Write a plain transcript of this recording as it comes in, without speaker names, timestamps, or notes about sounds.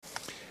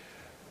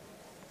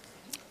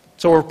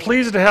So we're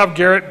pleased to have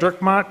Gerrit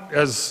Dirkmaat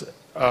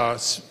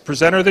as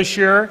presenter this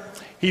year.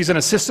 He's an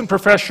assistant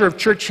professor of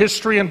church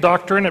history and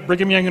doctrine at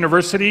Brigham Young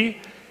University. He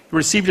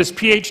received his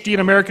PhD in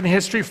American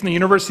history from the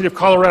University of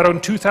Colorado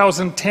in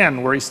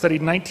 2010, where he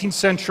studied 19th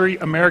century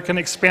American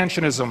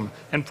expansionism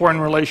and foreign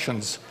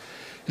relations.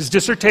 His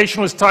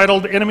dissertation was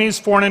titled Enemies,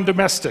 Foreign and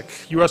Domestic,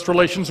 U.S.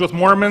 Relations with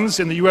Mormons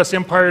in the U.S.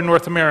 Empire in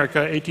North America,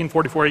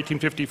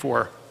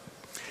 1844-1854.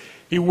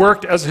 He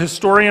worked as a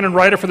historian and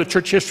writer for the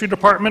Church History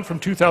Department from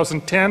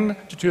 2010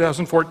 to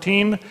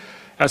 2014,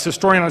 as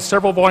historian on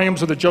several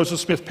volumes of the Joseph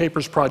Smith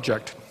Papers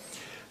Project.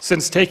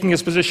 Since taking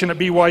his position at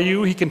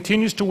BYU, he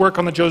continues to work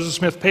on the Joseph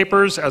Smith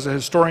Papers as a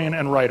historian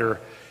and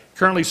writer. He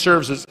currently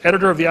serves as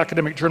editor of the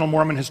academic journal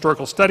Mormon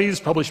Historical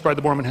Studies, published by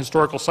the Mormon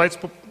Historical Sites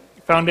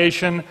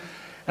Foundation,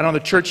 and on the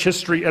Church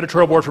History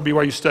Editorial Board for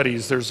BYU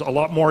Studies. There's a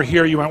lot more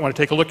here you might want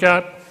to take a look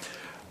at,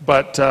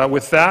 but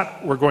with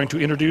that, we're going to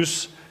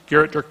introduce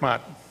Gerrit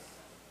Dirkmaat.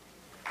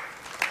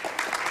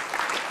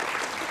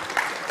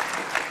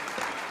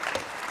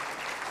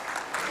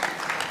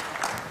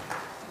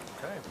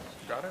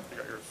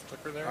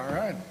 All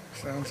right,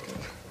 sounds good.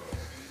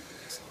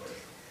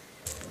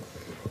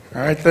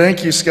 All right,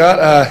 thank you,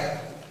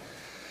 Scott.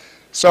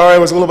 Sorry, it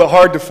was a little bit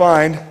hard to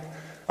find.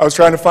 I was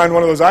trying to find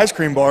one of those ice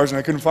cream bars and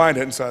I couldn't find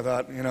it, and so I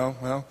thought,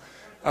 well,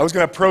 I was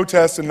going to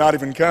protest and not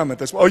even come at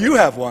this. Oh, you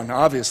have one,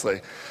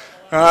 obviously.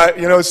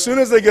 As soon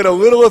as they get a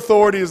little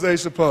authority as they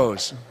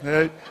suppose,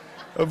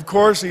 of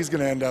course he's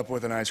going to end up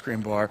with an ice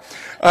cream bar.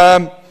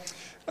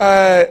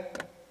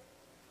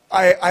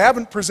 I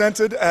haven't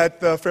presented at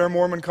the Fair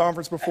Mormon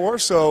Conference before,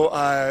 so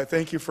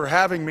thank you for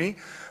having me.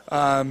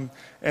 And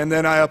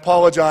then I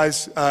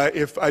apologize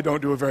if I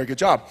don't do a very good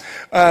job.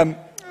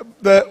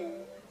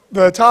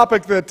 The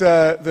topic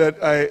that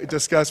I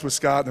discussed with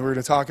Scott and that we're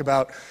going to talk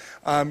about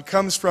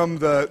comes from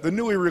the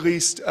newly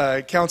released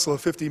Council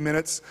of 50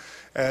 Minutes.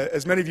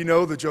 As many of you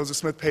know, the Joseph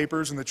Smith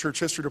Papers and the Church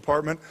History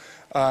Department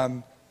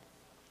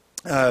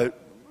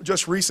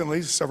just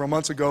recently, several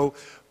months ago,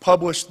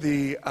 published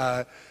the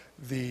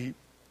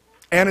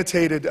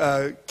annotated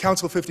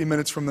Council of 50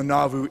 Minutes from the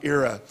Nauvoo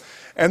era.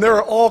 And there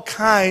are all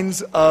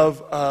kinds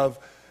of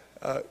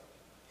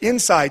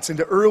insights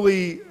into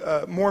early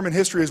Mormon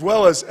history, as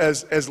well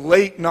as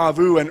late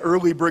Nauvoo and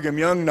early Brigham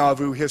Young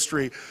Nauvoo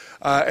history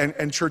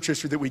and church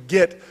history that we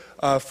get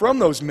from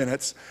those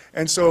minutes.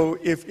 And so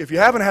if you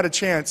haven't had a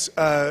chance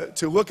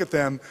to look at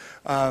them,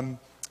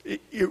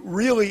 it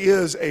really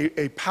is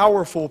a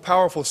powerful,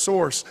 powerful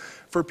source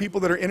for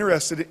people that are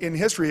interested in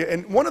history.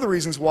 And one of the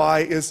reasons why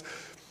is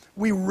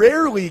we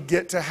rarely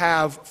get to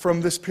have, from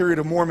this period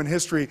of Mormon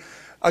history,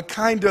 a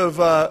kind of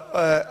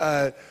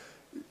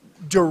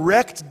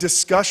direct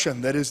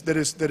discussion that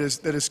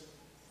is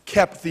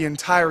kept the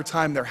entire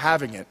time they're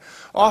having it.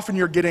 Often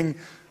you're getting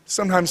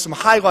sometimes some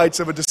highlights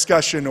of a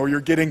discussion, or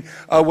you're getting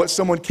what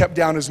someone kept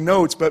down as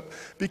notes. But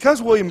because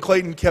William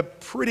Clayton kept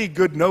pretty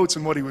good notes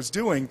on what he was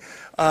doing,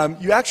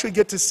 you actually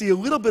get to see a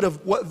little bit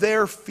of what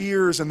their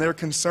fears and their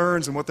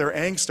concerns and what their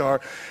angst are.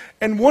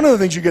 And one of the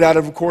things you get out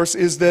of course,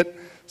 is that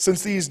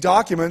since these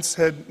documents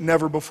had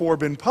never before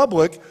been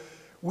public,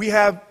 we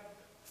have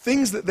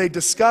things that they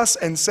discuss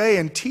and say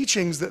and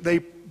teachings that they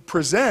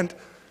present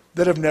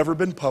that have never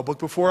been public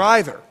before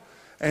either.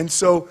 And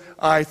so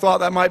I thought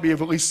that might be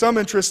of at least some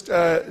interest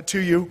to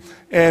you.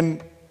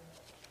 And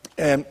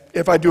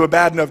if I do a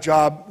bad enough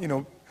job,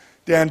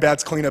 Dan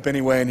bats cleanup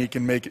anyway, and he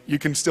can make it, you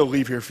can still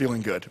leave here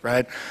feeling good,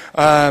 right?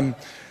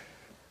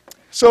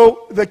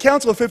 So the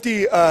Council of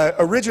 50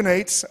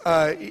 originates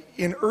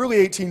in early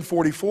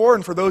 1844,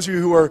 and for those of you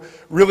who are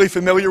really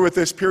familiar with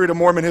this period of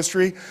Mormon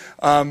history,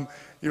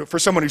 for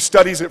someone who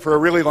studies it for a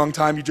really long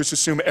time, you just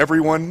assume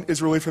everyone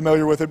is really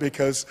familiar with it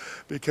because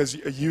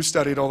you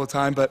study it all the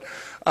time. But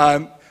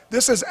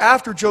this is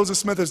after Joseph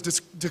Smith has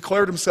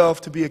declared himself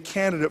to be a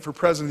candidate for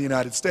President of the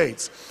United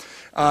States.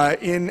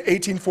 In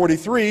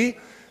 1843,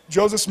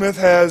 Joseph Smith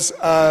has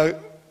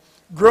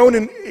grown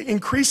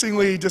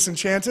increasingly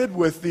disenchanted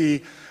with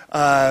the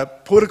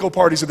political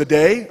parties of the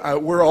day.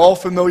 We're all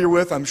familiar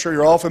with, I'm sure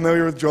you're all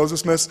familiar with Joseph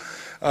Smith's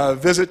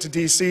visit to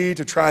D.C.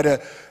 to try to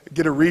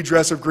get a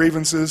redress of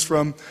grievances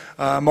from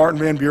Martin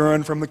Van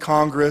Buren, from the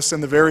Congress,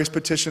 and the various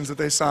petitions that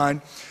they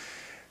signed.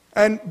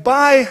 And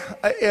by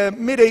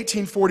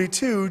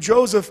mid-1842,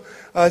 Joseph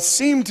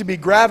seemed to be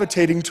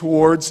gravitating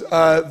towards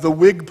the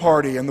Whig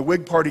Party and the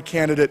Whig Party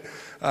candidate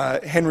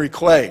Henry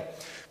Clay.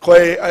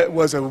 Clay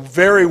was a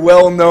very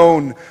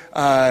well-known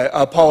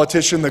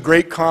politician, the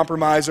great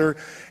compromiser,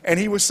 and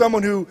he was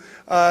someone who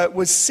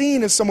was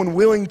seen as someone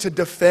willing to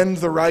defend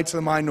the rights of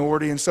the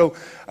minority. And so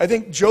I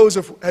think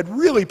Joseph had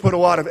really put a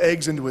lot of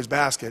eggs into his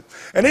basket.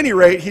 At any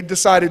rate, he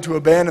decided to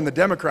abandon the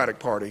Democratic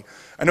Party.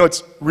 I know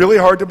it's really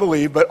hard to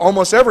believe, but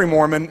almost every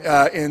Mormon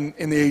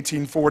in the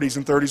 1840s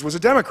and 30s was a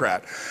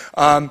Democrat.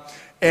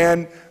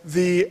 And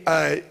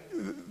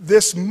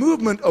this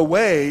movement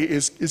away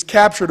is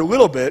captured a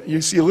little bit.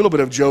 You see a little bit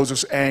of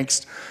Joseph's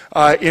angst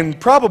in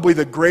probably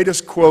the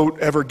greatest quote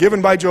ever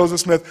given by Joseph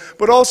Smith,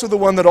 but also the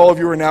one that all of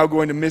you are now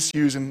going to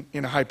misuse in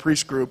a high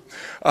priest group.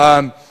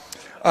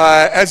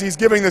 as he's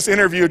giving this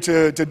interview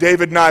to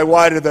David Nye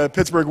White of the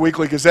Pittsburgh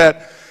Weekly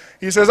Gazette.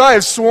 He says, "I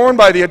have sworn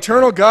by the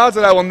eternal gods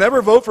that I will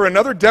never vote for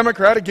another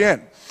Democrat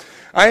again.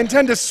 I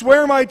intend to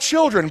swear my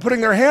children,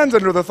 putting their hands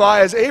under the thigh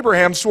as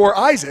Abraham swore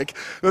Isaac,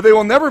 that they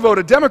will never vote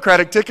a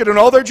Democratic ticket in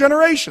all their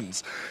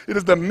generations. It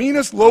is the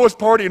meanest, lowest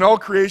party in all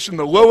creation,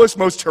 the lowest,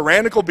 most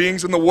tyrannical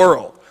beings in the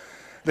world.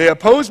 They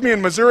opposed me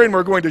in Missouri and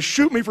were going to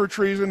shoot me for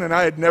treason, and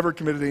I had never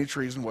committed any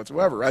treason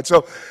whatsoever." Right?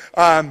 So,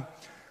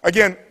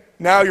 again,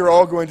 now you're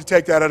all going to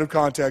take that out of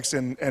context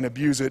and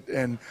abuse it.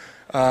 And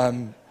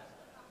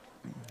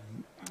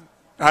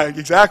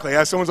exactly.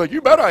 As someone's like,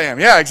 "You bet I am."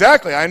 Yeah,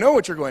 exactly. I know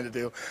what you're going to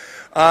do.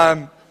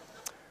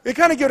 They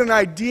kind of get an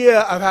idea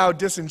of how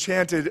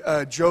disenchanted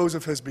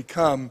Joseph has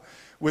become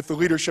with the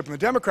leadership in the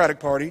Democratic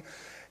Party.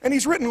 And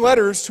he's written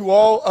letters to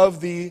all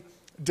of the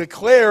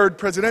declared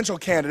presidential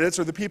candidates,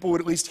 or the people who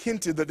had at least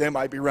hinted that they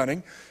might be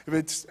running.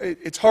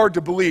 It's hard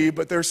to believe,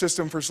 but their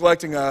system for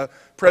selecting a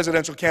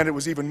presidential candidate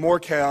was even more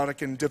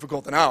chaotic and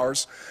difficult than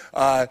ours.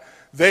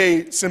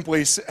 They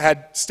simply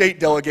had state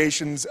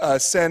delegations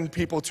send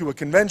people to a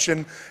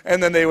convention,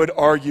 and then they would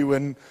argue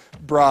and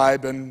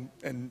bribe and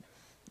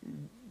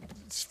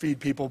feed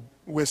people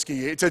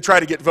whiskey to try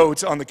to get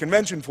votes on the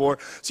convention floor.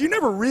 So you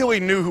never really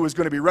knew who was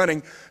going to be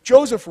running.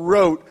 Joseph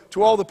wrote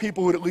to all the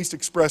people who had at least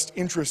expressed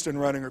interest in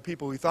running, or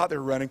people who thought they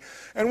were running,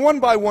 and one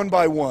by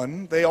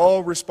one, they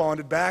all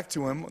responded back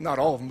to him. Not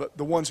all of them, but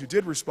the ones who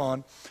did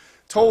respond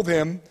told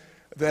him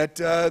that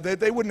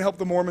they wouldn't help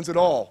the Mormons at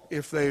all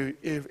if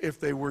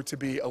they were to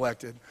be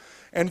elected.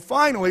 And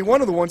finally,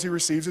 one of the ones he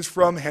receives is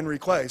from Henry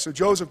Clay. So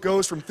Joseph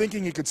goes from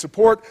thinking he could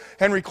support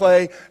Henry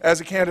Clay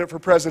as a candidate for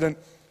president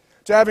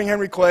to having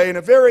Henry Clay in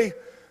a very,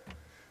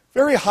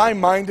 very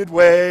high-minded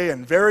way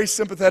and very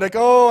sympathetic.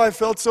 "Oh, I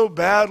felt so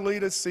badly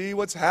to see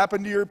what's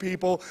happened to your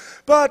people,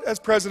 but as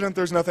president,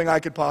 there's nothing I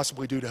could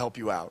possibly do to help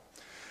you out."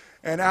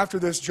 And after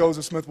this,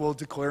 Joseph Smith will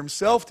declare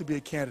himself to be a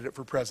candidate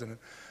for president,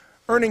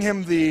 earning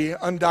him the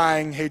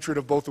undying hatred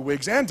of both the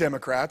Whigs and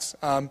Democrats.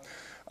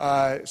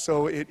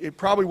 So it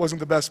probably wasn't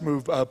the best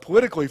move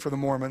politically for the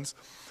Mormons.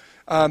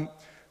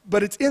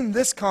 But it's in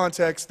this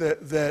context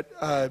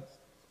that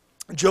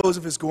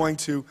Joseph is going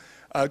to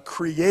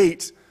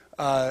create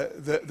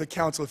the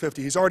Council of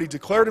 50. He's already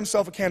declared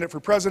himself a candidate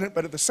for president,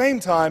 but at the same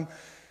time,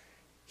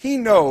 he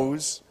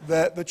knows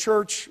that the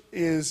church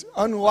is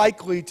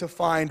unlikely to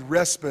find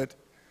respite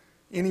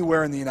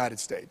anywhere in the United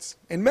States.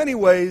 In many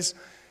ways,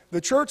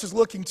 the church is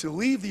looking to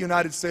leave the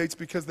United States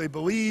because they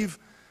believe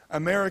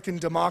American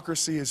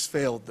democracy has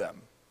failed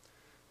them.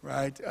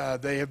 Right?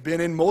 They have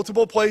been in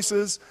multiple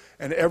places,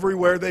 and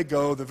everywhere they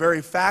go, the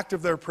very fact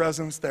of their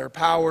presence, their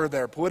power,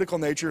 their political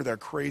nature, their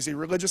crazy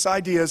religious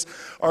ideas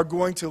are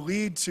going to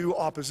lead to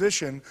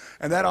opposition,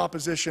 and that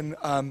opposition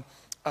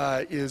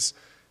is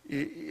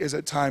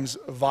at times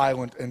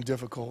violent and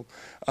difficult.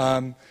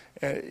 In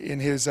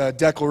his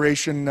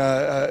declaration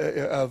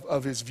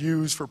of his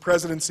views for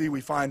presidency,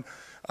 we find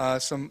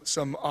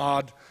some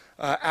odd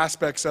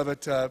aspects of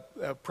it.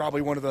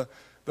 Probably one of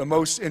the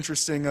most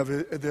interesting of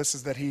this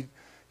is that he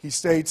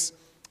states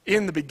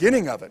in the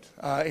beginning of it,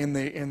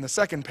 in the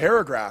second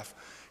paragraph,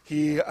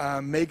 he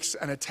makes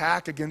an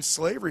attack against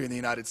slavery in the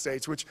United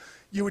States, which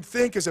you would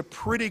think is a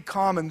pretty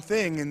common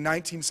thing in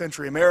 19th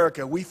century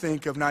America. We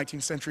think of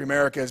 19th century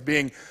America as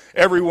being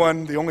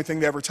everyone, the only thing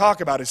they ever talk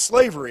about is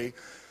slavery.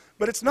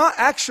 But it's not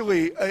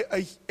actually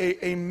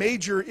a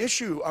major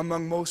issue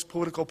among most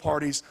political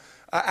parties.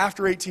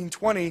 After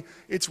 1820,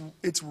 it's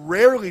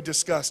rarely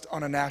discussed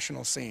on a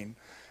national scene.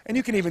 And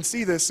you can even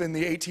see this in the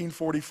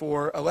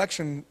 1844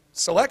 election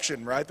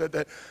selection, right?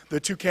 That the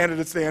two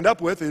candidates they end up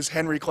with is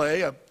Henry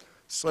Clay, a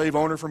slave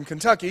owner from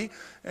Kentucky,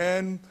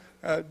 and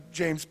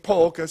James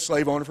Polk, a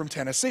slave owner from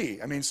Tennessee.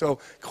 I mean, so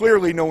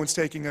clearly no one's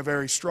taking a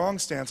very strong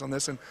stance on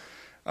this. And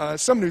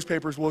some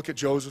newspapers will look at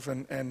Joseph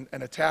and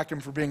attack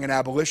him for being an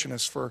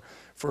abolitionist, for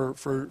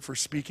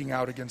speaking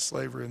out against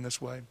slavery in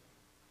this way.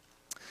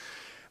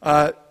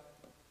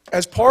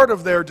 As part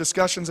of their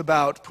discussions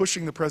about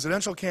pushing the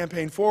presidential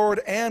campaign forward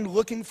and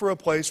looking for a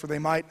place where they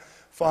might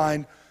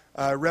find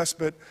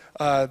respite,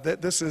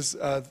 this is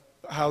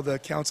how the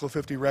Council of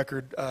 50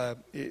 record,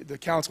 the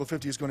Council of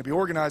 50 is going to be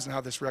organized and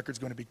how this record is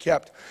going to be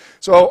kept.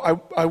 So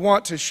I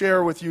want to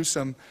share with you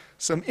some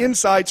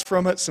insights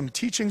from it, some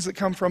teachings that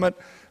come from it,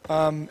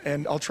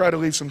 and I'll try to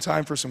leave some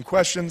time for some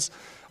questions.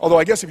 Although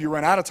I guess if you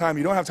run out of time,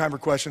 you don't have time for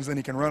questions, then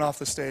you can run off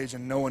the stage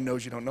and no one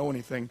knows you don't know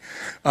anything.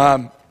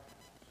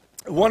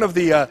 One of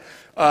the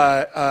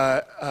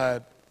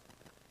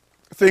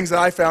things that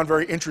I found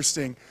very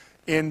interesting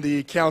in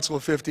the Council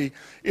of 50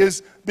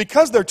 is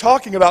because they're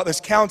talking about this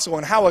council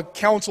and how a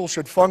council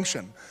should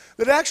function,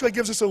 that it actually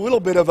gives us a little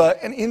bit of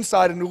an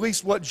insight into at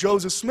least what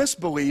Joseph Smith's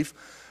belief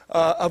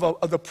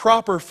of the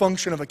proper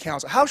function of a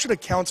council. How should a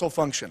council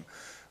function?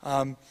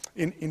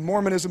 In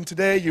Mormonism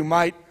today, you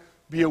might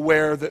be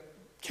aware that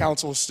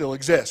councils still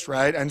exist,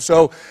 right? And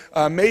so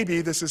maybe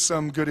this is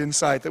some good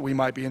insight that we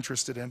might be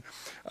interested in.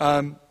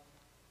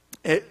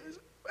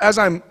 As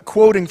I'm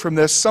quoting from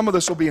this, some of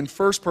this will be in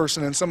first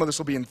person and some of this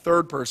will be in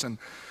third person.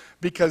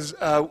 because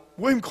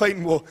William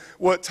Clayton will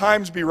at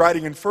times be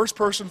writing in first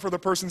person for the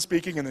person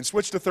speaking and then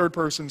switch to third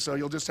person, so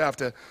you'll just have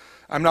to,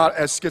 I'm not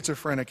as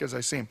schizophrenic as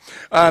I seem.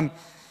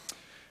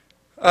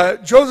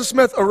 Joseph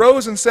Smith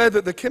arose and said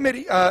that the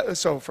committee,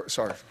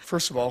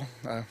 first of all,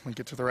 let me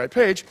get to the right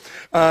page.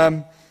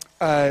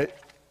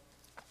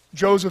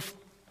 Joseph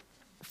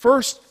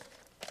first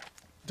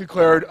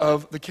declared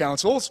of the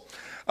councils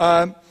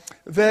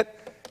that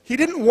he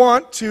didn't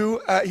want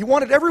to, he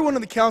wanted everyone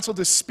in the council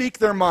to speak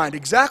their mind,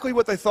 exactly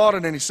what they thought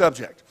on any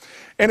subject.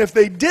 And if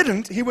they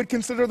didn't, he would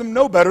consider them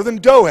no better than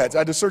doughheads. I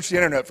had to search the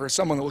internet for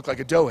someone that looked like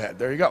a doughhead.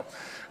 There you go.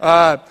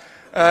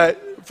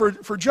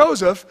 For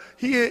Joseph,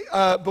 he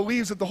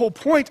believes that the whole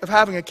point of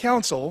having a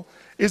council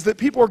is that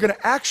people are going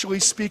to actually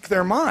speak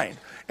their mind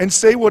and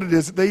say what it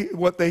is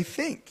what they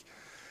think.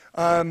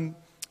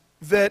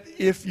 That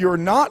if you're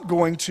not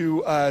going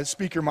to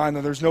speak your mind,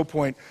 then there's no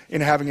point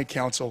in having a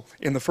council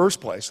in the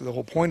first place. So the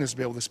whole point is to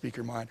be able to speak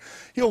your mind.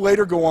 He'll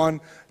later go on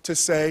to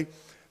say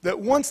that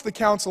once the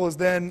council has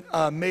then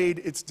made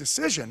its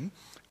decision,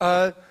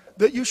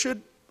 that you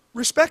should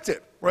respect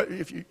it. Right?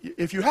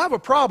 If you have a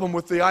problem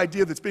with the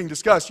idea that's being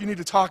discussed, you need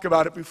to talk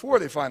about it before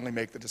they finally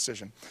make the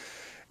decision.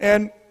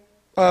 And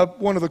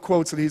one of the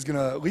quotes that he's going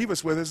to leave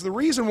us with is, the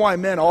reason why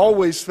men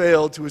always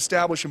failed to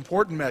establish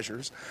important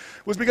measures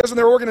was because in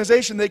their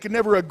organization they could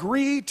never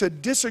agree to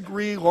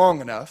disagree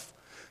long enough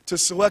to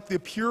select the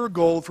pure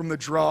gold from the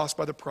dross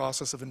by the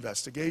process of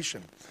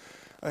investigation.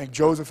 I think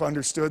Joseph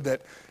understood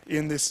that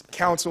in this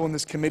council, in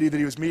this committee that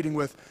he was meeting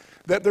with,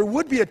 that there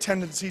would be a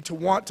tendency to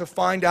want to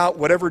find out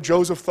whatever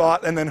Joseph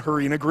thought and then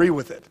hurry and agree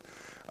with it.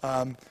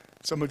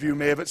 Some of you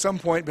may have at some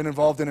point been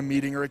involved in a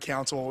meeting or a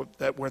council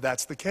where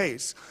that's the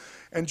case.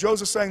 And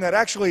Joseph's saying that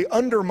actually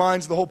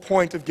undermines the whole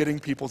point of getting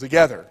people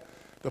together.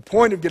 The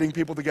point of getting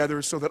people together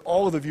is so that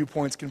all of the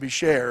viewpoints can be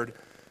shared,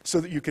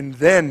 so that you can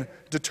then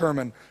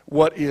determine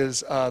what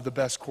is the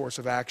best course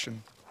of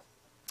action.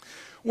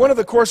 One of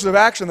the courses of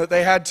action that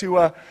they had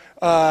to,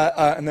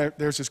 and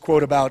there's this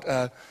quote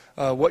about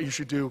what you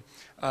should do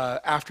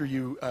after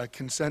you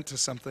consent to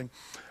something.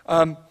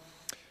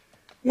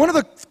 One of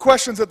the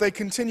questions that they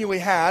continually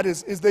had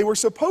is they were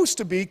supposed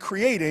to be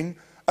creating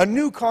a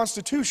new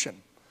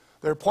constitution.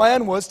 Their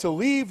plan was to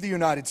leave the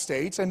United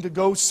States and to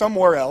go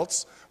somewhere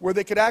else where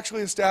they could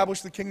actually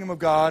establish the kingdom of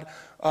God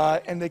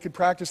and they could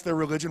practice their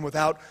religion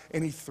without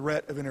any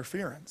threat of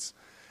interference.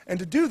 And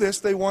to do this,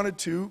 they wanted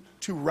to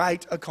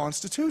write a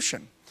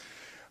constitution.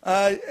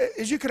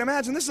 As you can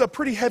imagine, this is a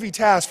pretty heavy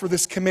task for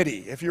this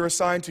committee. If you're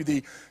assigned to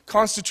the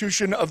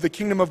Constitution of the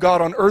Kingdom of God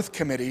on Earth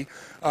committee,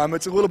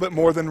 it's a little bit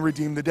more than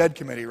Redeem the Dead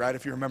committee, right,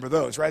 if you remember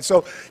those, right?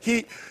 So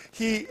he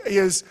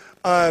is...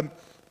 the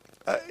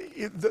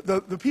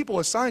people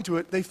assigned to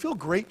it, they feel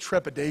great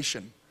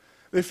trepidation.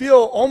 They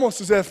feel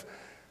almost as if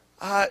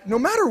no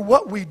matter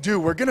what we do,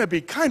 we're going to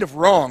be kind of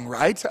wrong,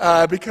 right?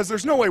 Because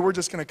there's no way we're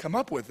just going to come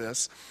up with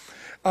this.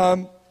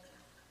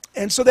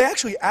 And so they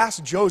actually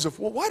asked Joseph,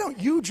 well, why don't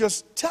you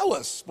just tell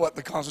us what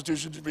the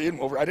Constitution should be and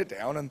we'll write it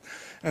down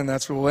and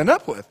that's what we'll end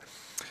up with.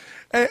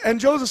 And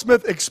Joseph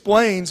Smith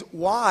explains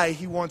why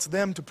he wants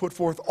them to put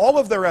forth all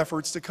of their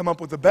efforts to come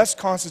up with the best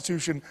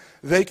Constitution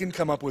they can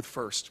come up with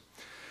first.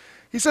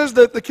 He says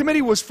that the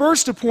committee was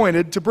first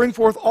appointed to bring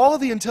forth all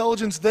of the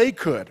intelligence they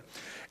could.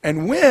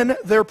 And when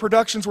their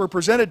productions were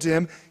presented to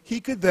him, he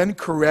could then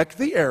correct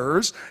the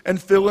errors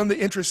and fill in the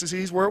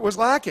intricacies where it was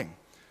lacking.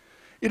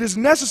 It is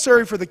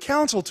necessary for the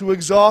council to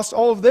exhaust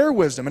all of their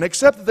wisdom, and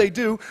except that they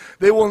do,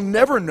 they will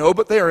never know,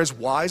 but they are as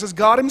wise as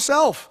God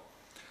himself.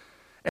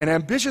 And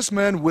ambitious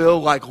men will,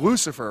 like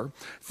Lucifer,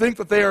 think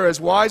that they are as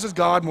wise as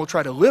God and will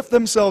try to lift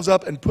themselves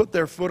up and put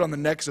their foot on the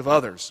necks of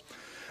others.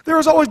 There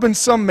has always been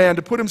some man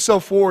to put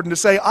himself forward and to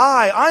say,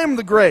 I am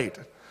the great.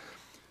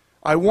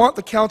 I want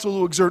the council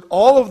to exert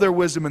all of their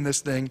wisdom in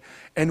this thing,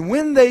 and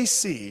when they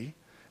see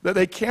that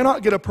they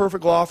cannot get a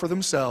perfect law for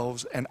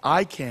themselves, and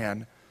I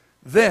can,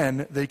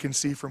 then they can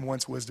see from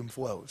whence wisdom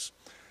flows.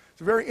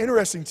 It's a very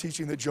interesting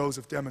teaching that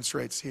Joseph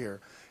demonstrates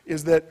here,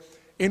 is that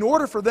in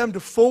order for them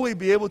to fully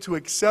be able to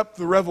accept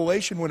the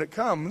revelation when it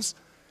comes,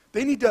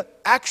 they need to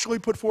actually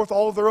put forth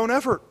all of their own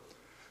effort.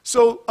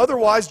 So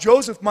otherwise,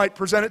 Joseph might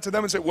present it to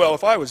them and say, well,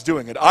 if I was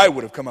doing it, I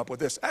would have come up with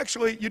this.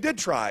 Actually, you did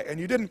try, and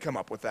you didn't come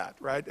up with that,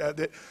 right?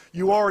 That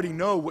you already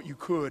know what you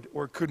could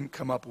or couldn't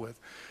come up with.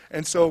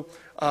 And so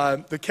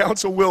the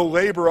council will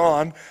labor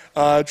on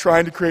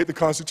trying to create the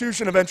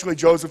Constitution. Eventually,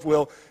 Joseph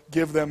will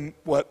give them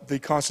what the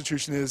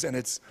Constitution is, and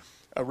it's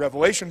a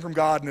revelation from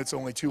God, and it's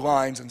only 2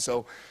 lines. And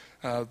so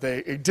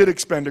it did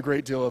expend a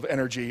great deal of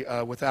energy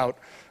without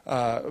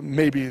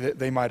maybe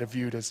they might have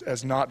viewed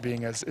as not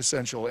being as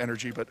essential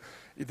energy, but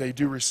they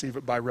do receive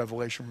it by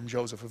revelation from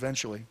Joseph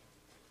eventually.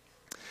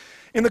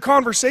 In the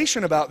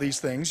conversation about these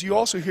things, you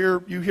also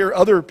hear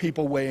other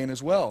people weigh in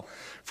as well.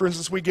 For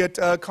instance, we get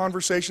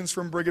conversations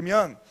from Brigham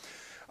Young.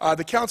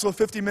 The Council of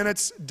 50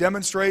 Minutes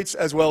demonstrates,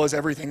 as well as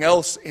everything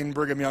else in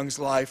Brigham Young's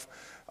life,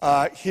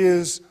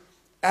 his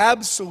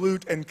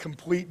absolute and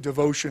complete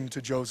devotion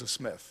to Joseph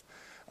Smith.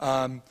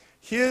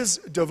 His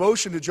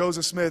devotion to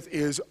Joseph Smith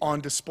is on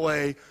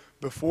display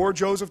before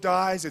Joseph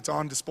dies. It's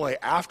on display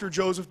after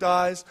Joseph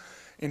dies.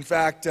 In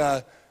fact,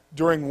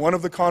 during one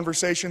of the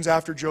conversations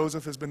after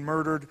Joseph has been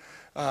murdered,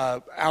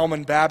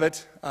 Almon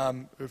Babbitt,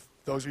 if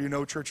those of you who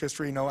know church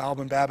history know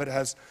Almon Babbitt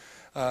has,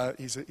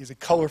 he's a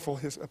colorful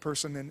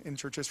person in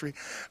church history.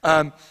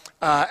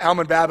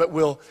 Almon Babbitt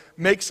will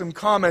make some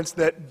comments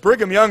that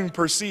Brigham Young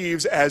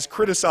perceives as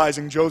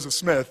criticizing Joseph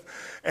Smith,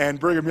 and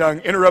Brigham Young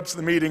interrupts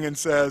the meeting and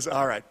says,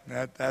 all right,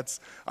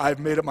 I've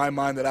made up my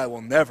mind that I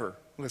will never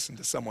listen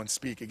to someone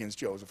speak against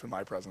Joseph in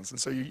my presence. And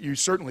so you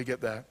certainly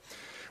get that.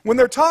 When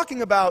they're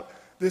talking about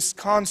this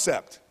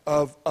concept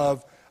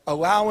of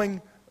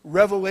allowing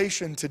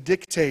revelation to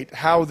dictate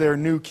how their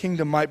new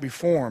kingdom might be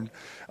formed,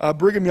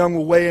 Brigham Young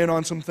will weigh in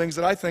on some things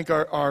that I think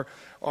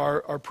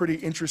are pretty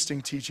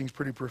interesting teachings,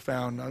 pretty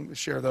profound. I'm going to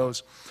share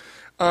those.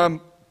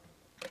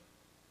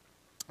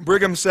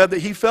 Brigham said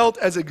that he felt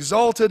as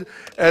exalted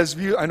as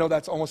views. I know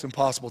that's almost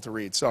impossible to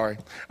read, sorry.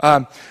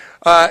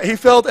 He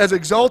felt as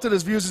exalted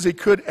as views as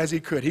he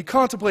could. He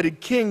contemplated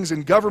kings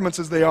and governments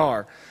as they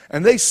are,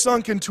 and they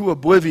sunk into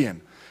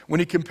oblivion when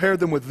he compared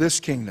them with this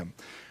kingdom,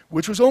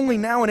 which was only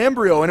now an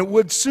embryo, and it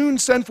would soon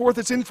send forth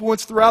its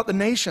influence throughout the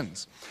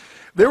nations.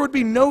 There would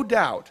no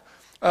doubt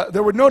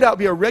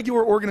be a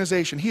regular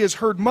organization. He has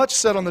heard much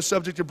said on the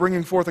subject of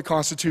bringing forth a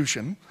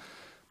constitution,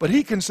 but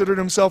he considered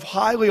himself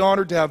highly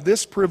honored to have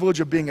this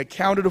privilege of being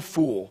accounted a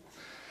fool,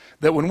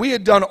 that when we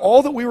had done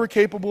all that we were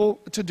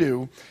capable to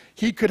do,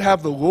 he could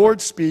have the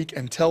Lord speak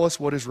and tell us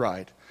what is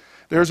right.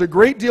 There's a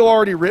great deal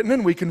already written,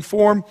 and we can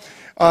form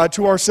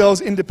to ourselves,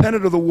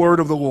 independent of the word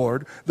of the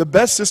Lord, the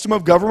best system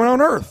of government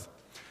on earth.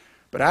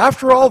 But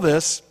after all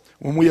this,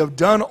 when we have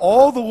done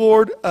all, the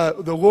Lord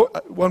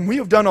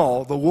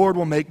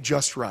will make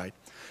just right.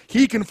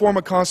 He can form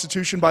a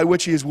constitution by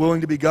which he is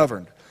willing to be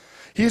governed.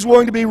 He is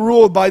willing to be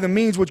ruled by the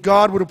means which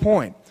God would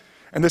appoint.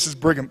 And this is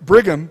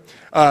Brigham.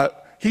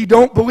 He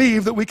don't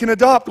believe that we can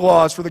adopt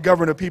laws for the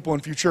government of people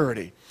in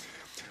futurity.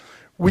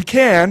 We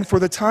can, for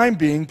the time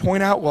being,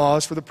 point out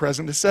laws for the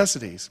present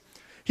necessities.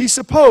 He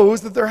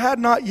supposed that there had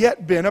not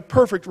yet been a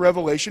perfect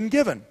revelation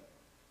given,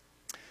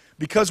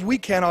 because we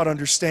cannot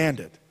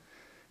understand it.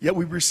 Yet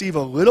we receive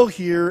a little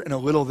here and a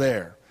little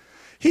there.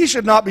 He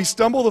should not be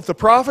stumbled if the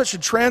prophet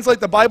should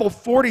translate the Bible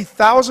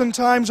 40,000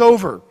 times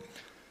over,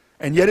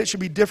 and yet it should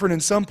be different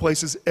in some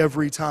places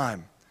every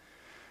time.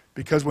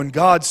 Because when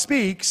God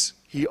speaks,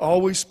 he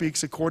always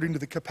speaks according to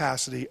the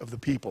capacity of the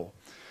people.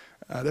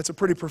 That's a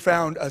pretty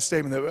profound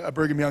statement that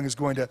Brigham Young is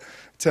going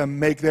to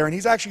make there. And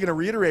he's actually going to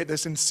reiterate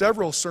this in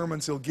several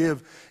sermons he'll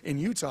give in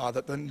Utah,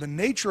 that the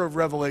nature of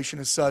revelation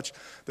is such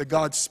that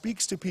God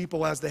speaks to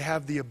people as they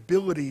have the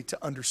ability to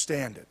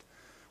understand it,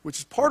 which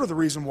is part of the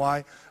reason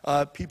why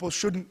people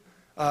shouldn't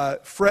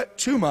fret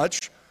too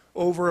much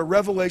over a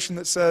revelation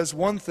that says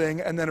one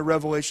thing and then a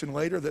revelation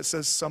later that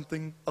says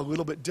something a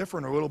little bit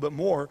different or a little bit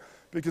more,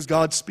 because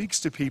God speaks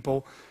to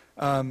people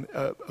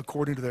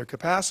according to their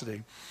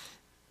capacity.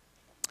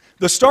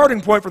 The starting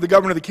point for the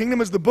government of the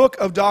kingdom is the book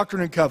of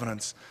Doctrine and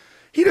Covenants.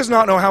 He does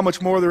not know how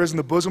much more there is in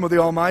the bosom of the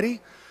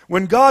Almighty.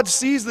 When God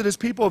sees that his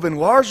people have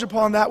enlarged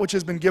upon that which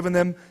has been given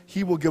them,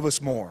 he will give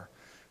us more.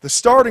 The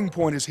starting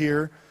point is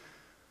here,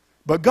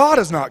 but God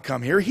has not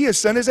come here. He has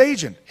sent his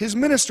agent, his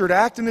minister, to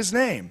act in his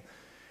name.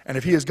 And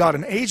if he has got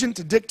an agent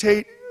to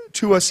dictate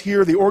to us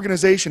here, the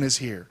organization is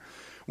here.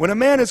 When a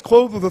man is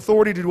clothed with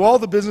authority to do all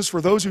the business for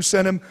those who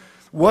sent him,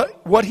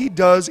 what he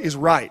does is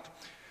right.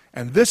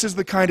 And this is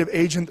the kind of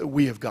agent that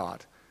we have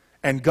got.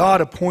 And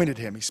God appointed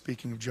him. He's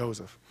speaking of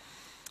Joseph.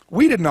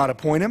 We did not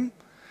appoint him.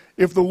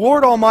 If the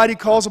Lord Almighty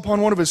calls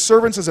upon one of his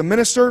servants as a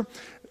minister,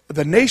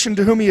 the nation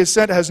to whom he is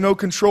sent has no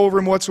control over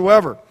him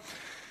whatsoever.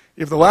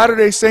 If the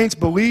Latter-day Saints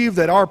believe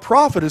that our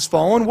prophet has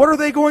fallen, what are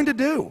they going to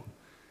do?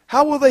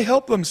 How will they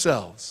help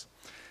themselves?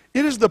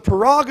 It is the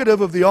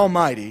prerogative of the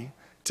Almighty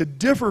to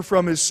differ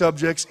from his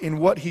subjects in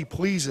what he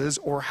pleases,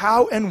 or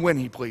how and when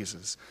he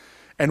pleases,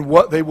 and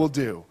what they will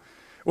do.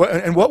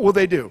 And what will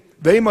they do?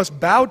 They must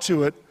bow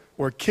to it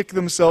or kick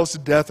themselves to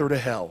death or to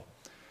hell.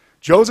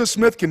 Joseph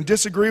Smith can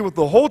disagree with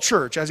the whole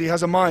church as he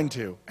has a mind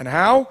to. And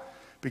how?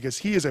 Because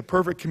he is a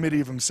perfect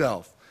committee of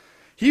himself.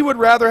 He would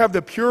rather have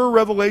the pure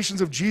revelations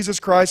of Jesus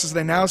Christ as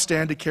they now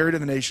stand to carry to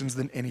the nations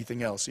than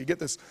anything else. So you get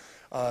this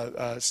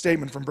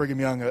statement from Brigham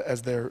Young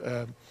as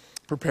they're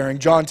preparing.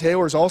 John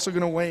Taylor is also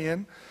going to weigh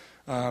in.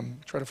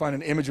 Try to find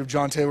an image of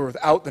John Taylor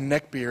without the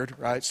neck beard,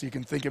 right? So you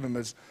can think of him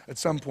as, at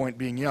some point,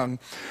 being young.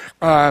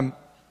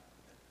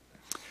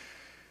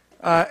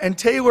 And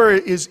Taylor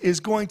is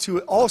going to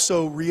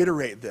also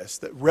reiterate this,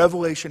 that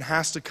revelation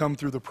has to come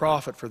through the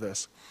prophet for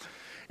this.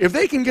 If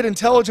they can get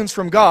intelligence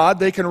from God,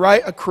 they can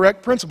write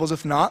correct principles.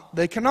 If not,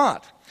 they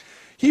cannot.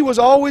 He was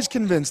always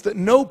convinced that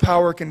no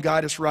power can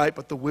guide us right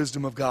but the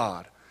wisdom of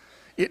God.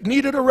 It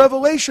needed a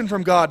revelation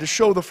from God to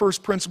show the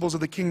first principles of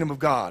the kingdom of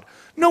God.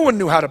 No one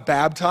knew how to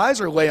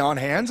baptize or lay on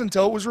hands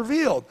until it was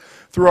revealed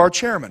through our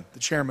chairman. The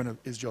chairman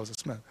is Joseph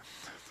Smith.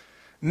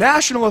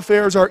 National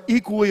affairs are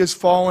equally as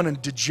fallen and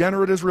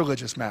degenerate as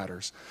religious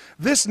matters.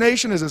 This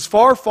nation is as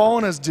far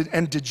fallen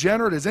and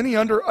degenerate as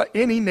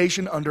any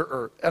nation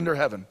under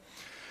heaven.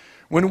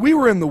 When we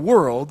were in the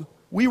world,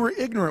 we were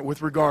ignorant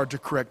with regard to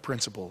correct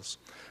principles.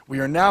 We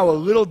are now a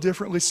little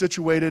differently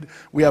situated.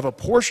 We have a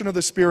portion of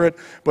the Spirit,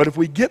 but if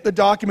we get the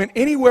document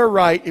anywhere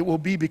right, it will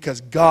be because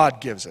God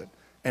gives it.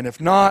 And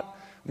if not,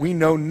 we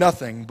know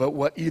nothing but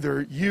what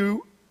either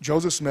you,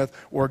 Joseph Smith,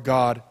 or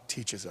God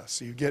teaches us.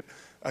 So you get,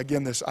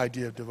 again, this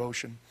idea of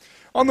devotion.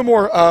 On the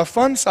more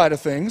fun side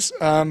of things,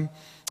 I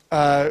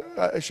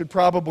should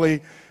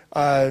probably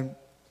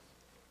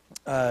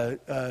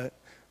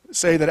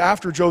say that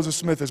after Joseph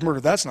Smith is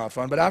murdered, that's not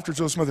fun, but after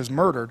Joseph Smith is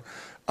murdered,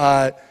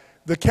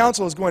 the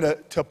council is going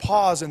to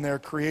pause in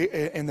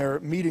their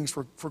meetings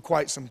for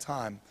quite some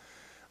time.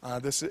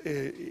 This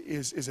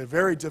is a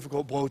very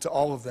difficult blow to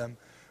all of them.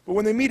 But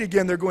when they meet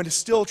again, they're going to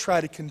still try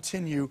to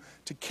continue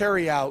to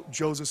carry out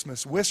Joseph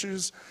Smith's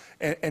wishes,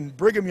 and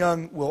Brigham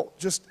Young will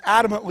just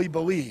adamantly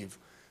believe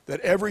that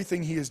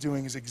everything he is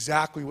doing is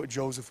exactly what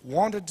Joseph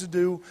wanted to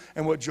do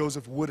and what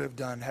Joseph would have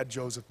done had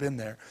Joseph been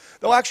there.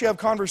 They'll actually have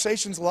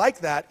conversations like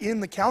that in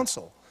the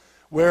council,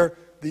 where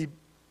the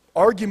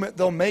argument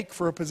they'll make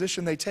for a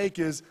position they take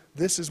is,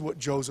 this is what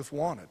Joseph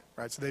wanted.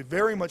 Right? So they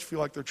very much feel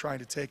like they're trying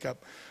to take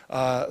up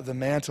the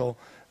mantle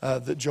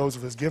that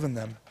Joseph has given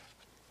them.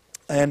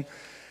 And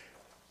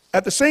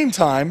at the same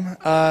time,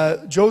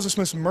 Joseph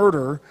Smith's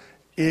murder,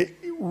 it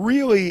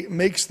really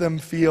makes them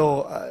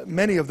feel,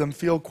 many of them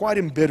feel quite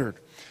embittered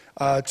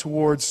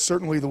towards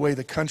certainly the way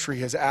the country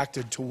has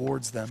acted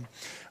towards them.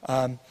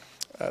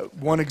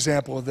 One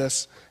example of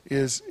this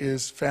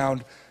is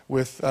found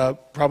with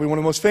probably one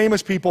of the most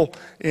famous people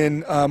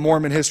in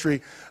Mormon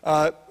history.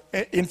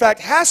 In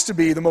fact, has to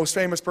be the most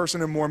famous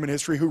person in Mormon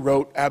history who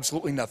wrote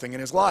absolutely nothing in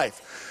his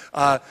life.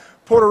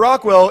 Porter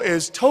Rockwell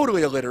is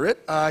totally illiterate.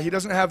 He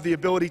doesn't have the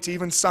ability to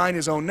even sign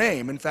his own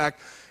name. In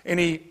fact,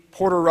 any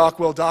Porter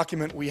Rockwell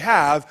document we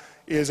have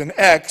is an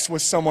X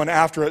with someone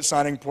after it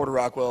signing Porter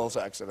Rockwell's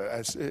X,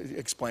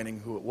 explaining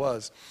who it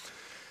was.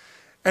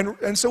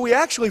 And so we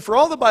actually, for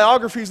all the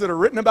biographies that are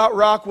written about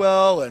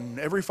Rockwell and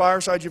every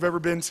fireside you've ever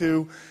been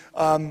to,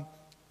 none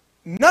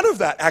of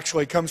that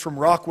actually comes from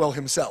Rockwell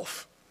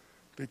himself,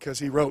 because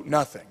he wrote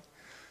nothing.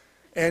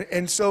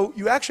 And so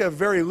you actually have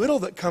very little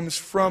that comes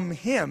from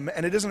him,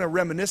 and it isn't a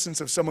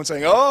reminiscence of someone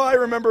saying, oh, I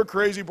remember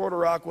crazy Porter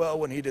Rockwell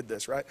when he did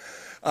this, right?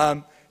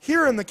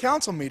 Here in the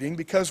council meeting,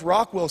 because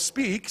Rockwell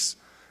speaks,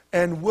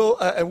 and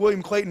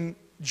William Clayton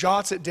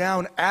jots it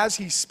down as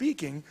he's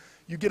speaking,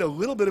 you get a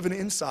little bit of an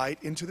insight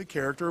into the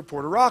character of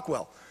Porter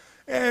Rockwell.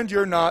 And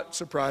you're not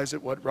surprised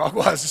at what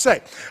Rockwell has to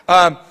say.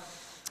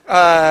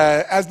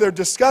 As they're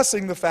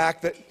discussing the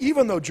fact that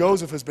even though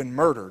Joseph has been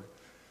murdered,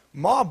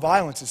 mob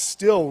violence is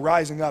still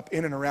rising up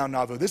in and around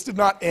Nauvoo. This did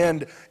not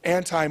end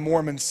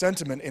anti-Mormon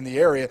sentiment in the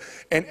area,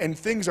 and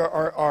things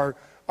are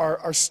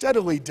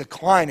steadily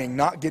declining,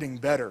 not getting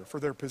better for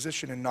their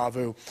position in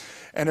Nauvoo.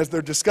 And as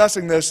they're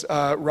discussing this,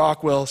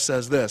 Rockwell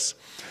says this,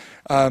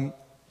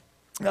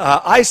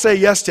 I say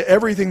yes to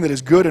everything that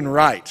is good and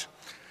right.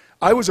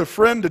 I was a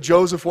friend to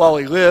Joseph while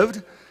he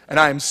lived, and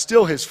I am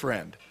still his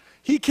friend.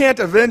 He can't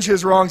avenge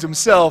his wrongs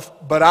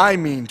himself, but I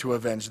mean to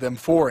avenge them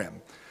for him.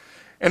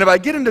 And if I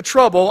get into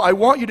trouble, I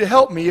want you to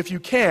help me if you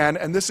can,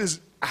 and this is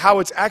how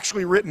it's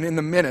actually written in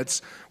the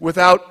minutes,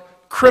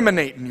 without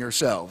criminating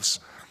yourselves,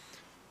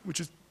 which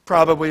is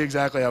probably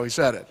exactly how he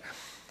said it.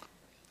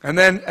 And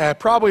then,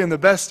 probably in the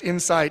best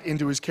insight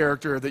into his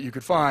character that you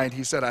could find,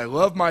 he said, I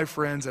love my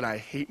friends and I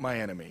hate my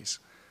enemies.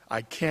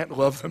 I can't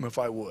love them if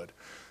I would.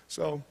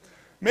 So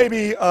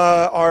maybe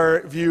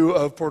our view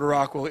of Porter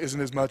Rockwell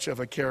isn't as much of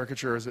a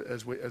caricature as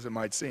it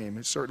might seem.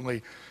 It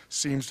certainly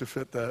seems to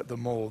fit the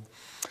mold.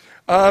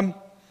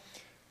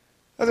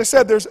 As I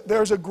said,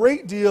 there's a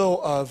great deal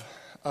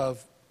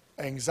of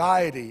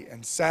anxiety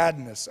and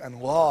sadness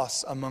and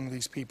loss among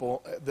these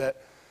people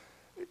that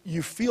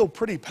you feel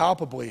pretty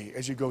palpably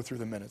as you go through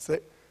the minutes.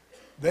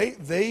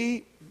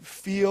 They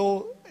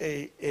feel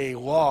a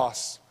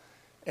loss,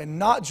 and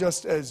not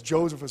just as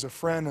Joseph as a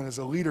friend and as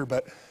a leader,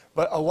 but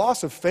a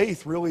loss of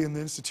faith really in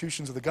the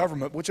institutions of the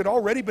government, which had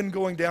already been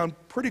going down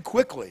pretty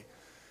quickly.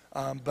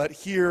 But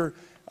here,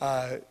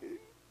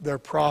 their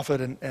prophet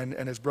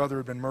and his brother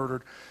had been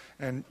murdered.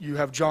 And you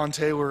have John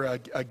Taylor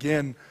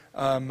again.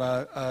 I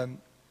don't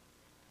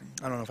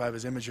know if I have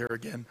his image here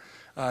again.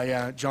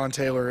 Yeah, John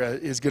Taylor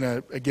is going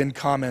to again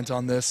comment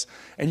on this.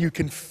 And you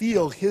can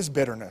feel his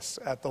bitterness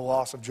at the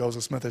loss of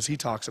Joseph Smith as he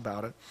talks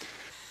about it.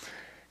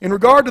 In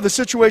regard to the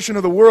situation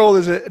of the world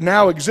as it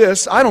now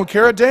exists, I don't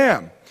care a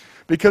damn,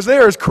 because they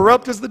are as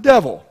corrupt as the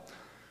devil.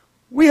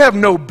 We have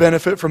no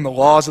benefit from the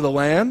laws of the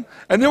land,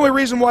 and the only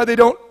reason why they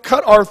don't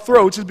cut our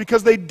throats is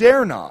because they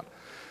dare not.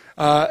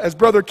 As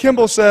Brother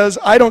Kimball says,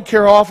 I don't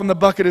care how often the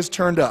bucket is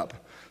turned up.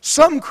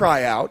 Some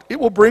cry out, it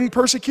will bring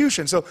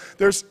persecution. So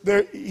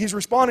he's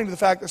responding to the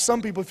fact that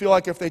some people feel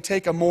like if they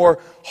take a more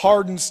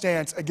hardened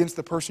stance against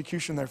the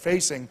persecution they're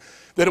facing,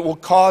 that it will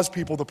cause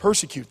people to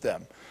persecute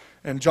them.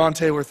 And John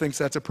Taylor thinks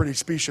that's a pretty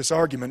specious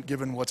argument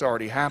given what's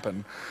already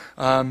happened.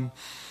 He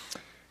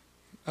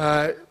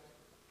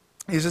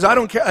says, I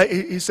don't care.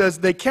 He says,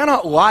 they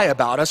cannot lie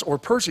about us or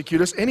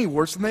persecute us any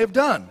worse than they have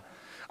done.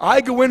 I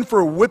go in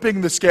for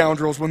whipping the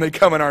scoundrels when they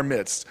come in our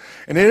midst.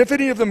 And if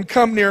any of them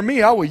come near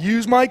me, I will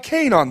use my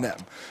cane on them.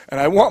 And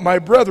I want my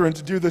brethren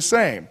to do the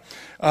same.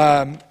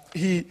 To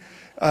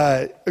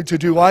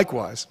do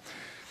likewise.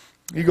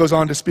 He goes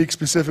on to speak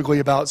specifically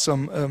about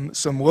some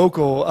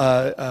local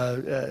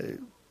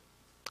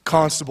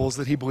constables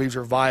that he believes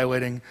are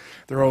violating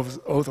their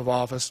oath of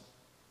office.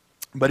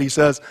 But he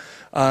says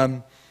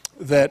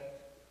that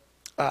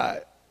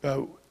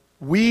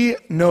we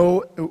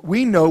know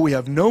we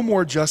have no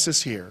more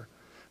justice here,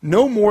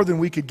 no more than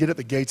we could get at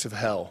the gates of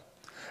hell.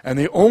 And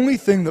the only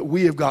thing that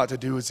we have got to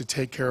do is to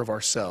take care of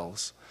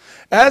ourselves.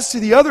 As to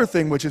the other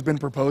thing which has been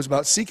proposed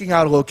about seeking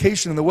out a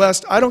location in the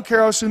West, I don't care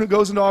how soon it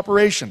goes into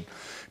operation.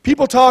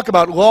 People talk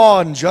about law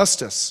and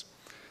justice.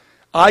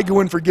 I go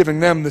in for giving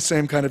them the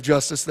same kind of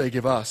justice they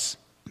give us.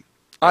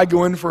 I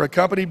go in for a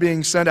company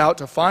being sent out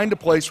to find a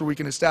place where we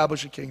can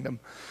establish a kingdom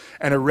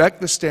and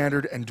erect the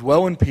standard and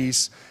dwell in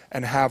peace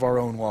and have our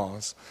own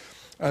laws.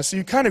 So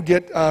you kind of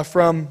get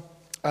from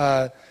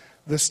the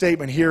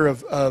statement here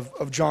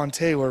of John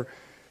Taylor,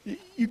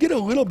 you get a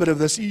little bit of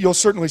this. You'll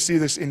certainly see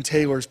this in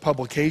Taylor's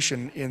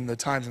publication in the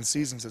Times and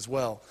Seasons as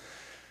well,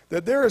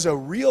 that there is a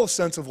real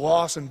sense of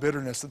loss and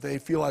bitterness that they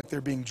feel like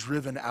they're being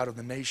driven out of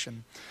the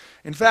nation.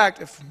 In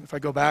fact, if I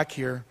go back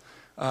here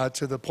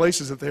to the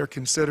places that they're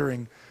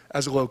considering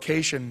as a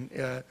location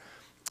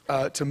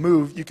to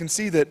move, you can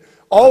see that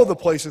all of the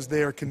places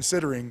they are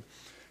considering,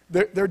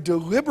 they're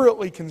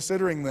deliberately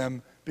considering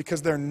them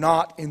because they're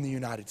not in the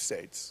United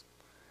States.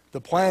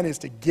 The plan is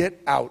to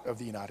get out of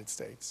the United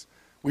States.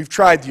 We've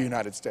tried the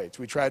United States.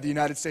 We tried the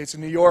United States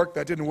in New York.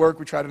 That didn't work.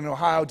 We tried it in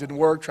Ohio. Didn't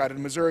work. Tried it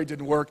in Missouri.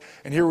 Didn't work.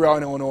 And here we are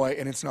in Illinois,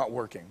 and it's not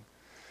working.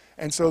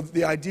 And so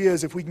the idea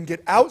is if we can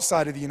get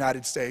outside of the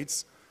United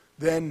States,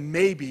 then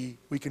maybe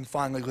we can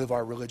finally live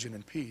our religion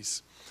in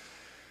peace.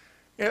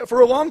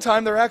 For a long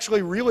time, they're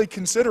actually really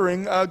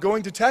considering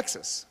going to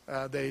Texas.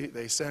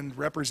 They send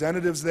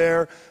representatives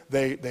there.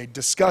 They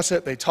discuss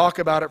it. They talk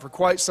about it for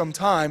quite some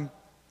time.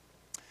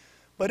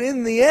 But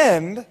in the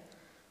end,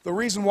 the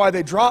reason why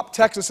they drop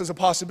Texas as a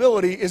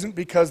possibility isn't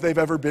because they've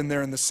ever been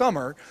there in the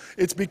summer.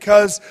 It's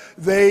because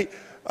they,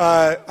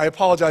 I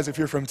apologize if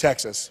you're from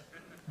Texas,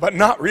 but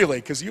not really,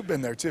 because you've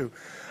been there too.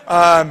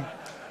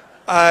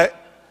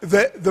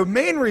 The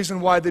main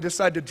reason why they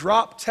decide to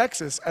drop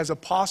Texas as a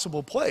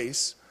possible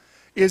place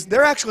is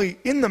they're actually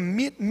in the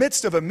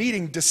midst of a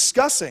meeting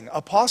discussing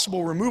a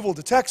possible removal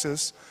to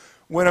Texas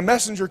when a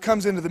messenger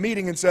comes into the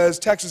meeting and says,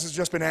 Texas has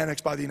just been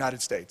annexed by the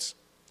United States.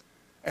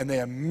 And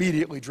they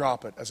immediately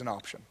drop it as an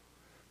option.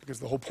 Because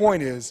the whole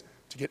point is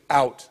to get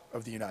out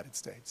of the United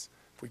States.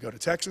 If we go to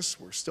Texas,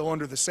 we're still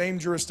under the same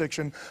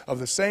jurisdiction of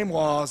the same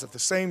laws, of the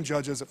same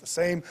judges, of the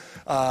same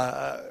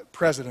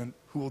president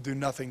who will do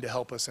nothing to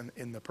help us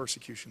in the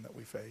persecution that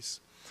we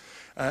face.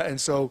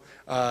 And so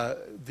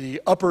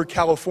the upper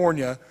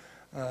California,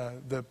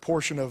 the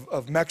portion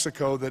of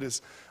Mexico that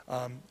is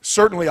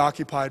certainly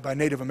occupied by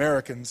Native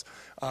Americans,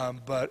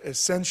 but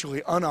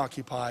essentially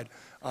unoccupied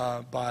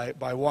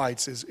by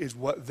whites, is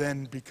what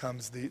then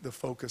becomes the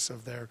focus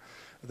of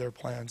their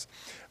plans.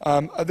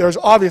 There's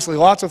obviously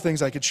lots of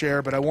things I could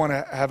share, but I want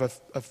to have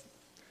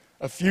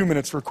a few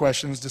minutes for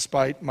questions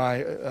despite my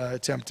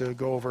attempt to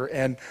go over.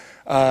 And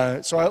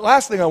so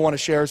last thing I want to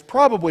share is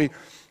probably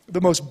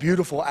the most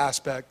beautiful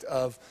aspect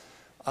of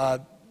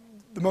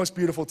the most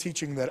beautiful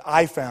teaching that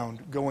I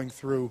found going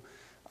through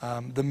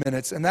the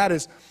minutes, and that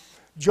is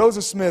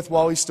Joseph Smith,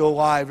 while he's still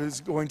alive,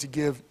 is going to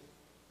give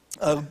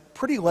a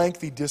pretty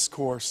lengthy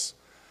discourse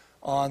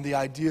on the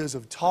ideas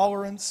of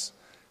tolerance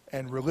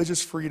and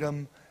religious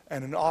freedom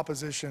and an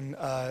opposition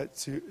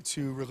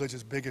to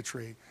religious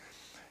bigotry.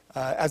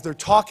 As they're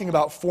talking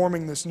about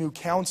forming this new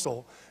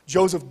council,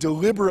 Joseph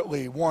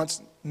deliberately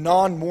wants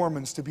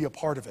non-Mormons to be a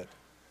part of it.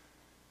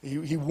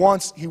 He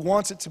wants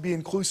it to be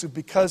inclusive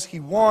because he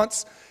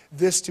wants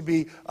this to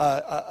be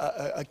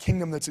a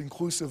kingdom that's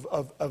inclusive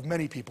of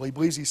many people. He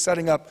believes he's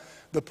setting up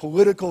the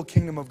political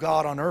kingdom of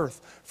God on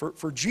earth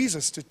for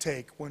Jesus to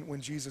take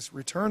when Jesus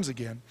returns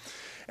again.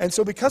 And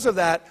so because of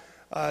that,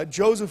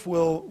 Joseph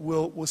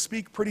will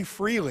speak pretty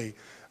freely.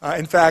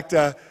 In fact,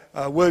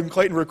 William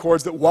Clayton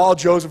records that while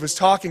Joseph is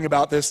talking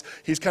about this,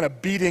 he's kind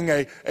of beating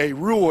a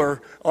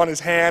ruler on his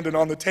hand and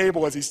on the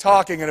table as he's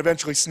talking and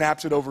eventually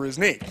snaps it over his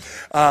knee.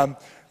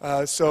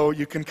 So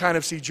you can kind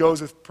of see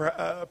Joseph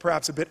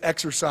perhaps a bit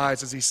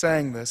exercised as he's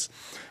saying this.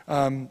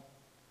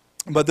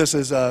 But this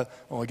is,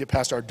 when we get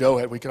past our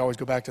doughhead, we can always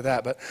go back to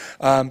that. But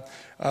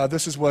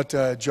this is what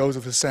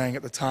Joseph is saying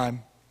at the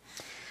time.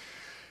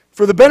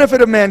 For the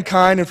benefit of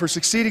mankind and for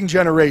succeeding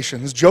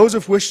generations,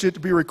 Joseph wished it to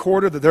be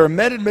recorded that there are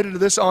men admitted to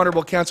this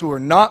honorable council who are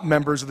not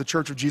members of the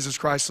Church of Jesus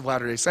Christ of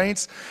Latter-day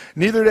Saints,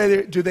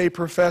 neither do they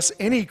profess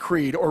any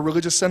creed or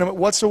religious sentiment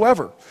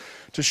whatsoever.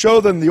 To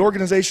show them the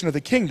organization of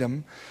the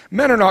kingdom,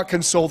 men are not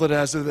consulted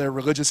as to their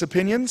religious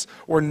opinions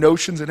or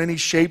notions in any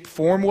shape,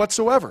 form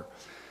whatsoever.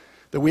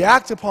 That we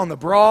act upon the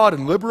broad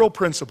and liberal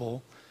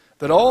principle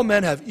that all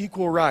men have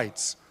equal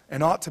rights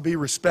and ought to be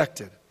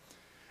respected,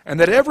 and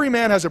that every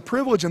man has a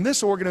privilege in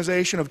this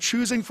organization of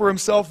choosing for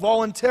himself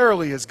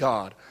voluntarily his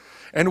God,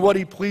 and what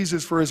he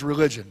pleases for his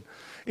religion,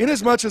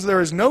 inasmuch as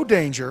there is no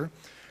danger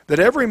that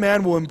every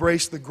man will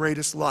embrace the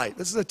greatest light.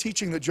 This is a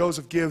teaching that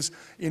Joseph gives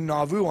in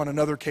Nauvoo on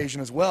another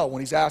occasion as well. When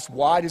he's asked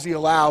why does he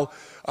allow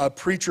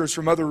preachers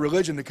from other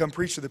religion to come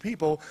preach to the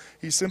people,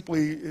 he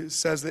simply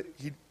says that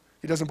he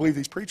doesn't believe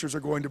these preachers are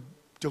going to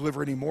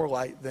deliver any more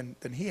light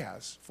than he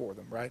has for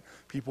them, right?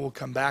 People will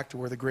come back to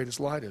where the greatest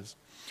light is.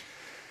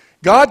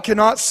 God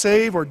cannot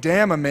save or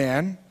damn a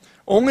man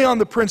only on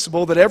the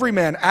principle that every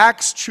man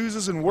acts,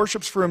 chooses, and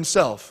worships for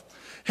himself.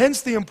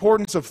 Hence the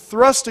importance of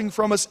thrusting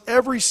from us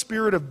every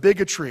spirit of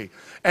bigotry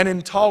and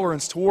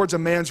intolerance towards a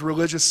man's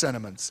religious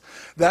sentiments,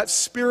 that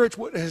spirit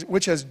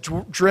which has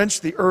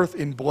drenched the earth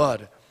in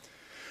blood.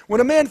 When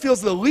a man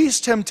feels the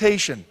least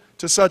temptation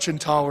to such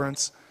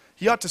intolerance,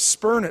 he ought to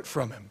spurn it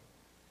from him.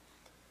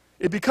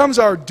 It becomes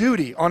our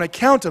duty on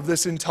account of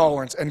this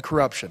intolerance and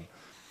corruption,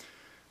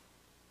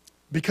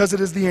 because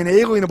it is the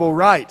inalienable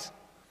right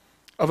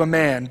of a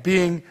man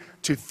being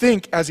to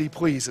think as he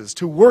pleases,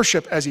 to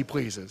worship as he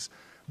pleases,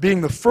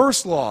 being the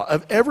first law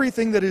of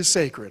everything that is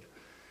sacred.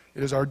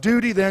 It is our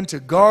duty then to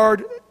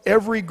guard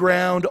every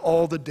ground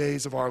all the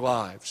days of our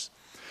lives.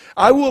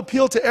 I will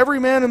appeal to every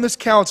man in this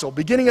council,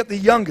 beginning at the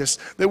youngest,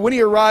 that when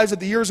he arrives at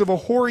the years of a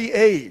hoary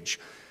age,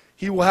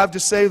 he will have to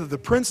say that the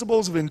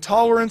principles of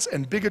intolerance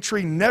and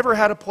bigotry never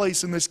had a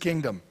place in this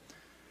kingdom,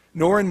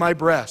 nor in my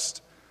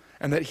breast,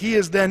 and that he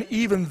is then,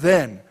 even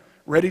then,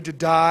 ready to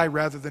die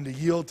rather than to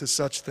yield to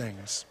such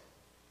things.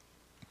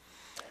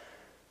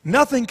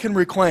 Nothing can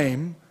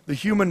reclaim the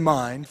human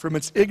mind from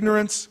its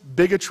ignorance,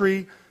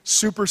 bigotry,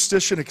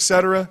 superstition,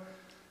 etc.,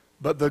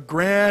 but the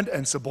grand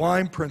and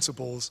sublime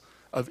principles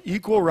of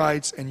equal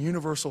rights and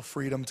universal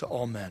freedom to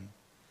all men.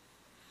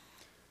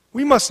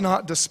 We must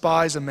not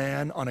despise a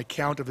man on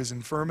account of his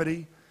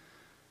infirmity.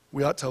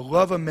 We ought to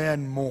love a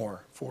man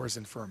more for his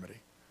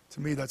infirmity.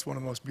 To me, that's one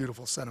of the most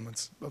beautiful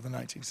sentiments of the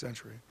 19th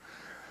century.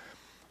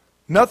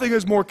 Nothing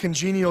is more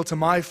congenial to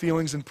my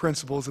feelings and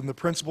principles than the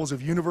principles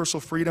of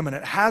universal freedom, and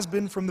it has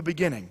been from the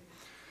beginning.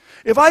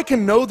 If I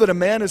can know that a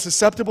man is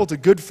susceptible to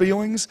good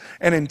feelings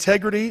and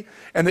integrity,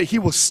 and that he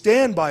will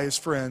stand by his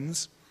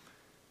friends,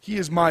 he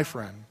is my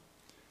friend.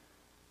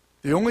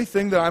 The only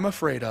thing that I'm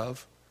afraid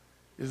of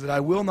is that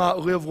I will not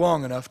live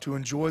long enough to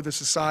enjoy the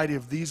society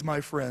of these my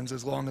friends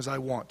as long as I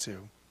want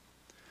to.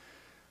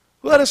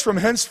 Let us from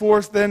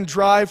henceforth then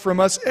drive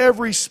from us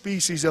every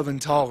species of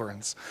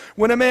intolerance.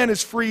 When a man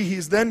is free, he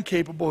is then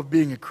capable of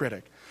being a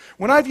critic.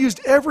 When I've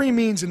used every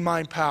means in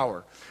my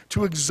power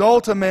to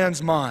exalt a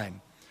man's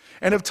mind,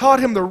 and have taught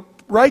him the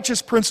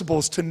righteous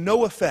principles to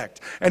no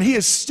effect, and he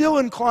is still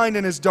inclined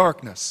in his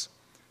darkness,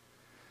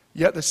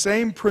 yet the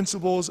same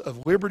principles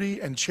of liberty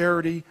and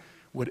charity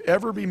would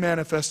ever be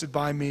manifested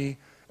by me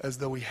as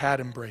though he had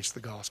embraced the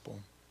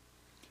gospel.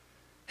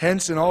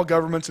 Hence, in all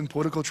governments and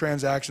political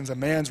transactions, a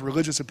man's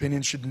religious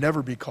opinion should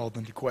never be called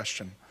into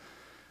question.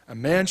 A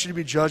man should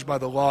be judged by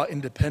the law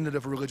independent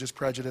of religious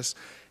prejudice.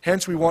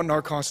 Hence, we want in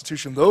our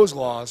Constitution those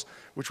laws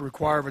which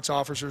require of its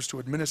officers to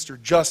administer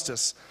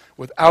justice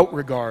without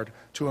regard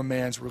to a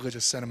man's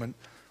religious sentiment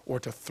or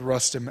to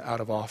thrust him out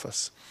of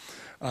office.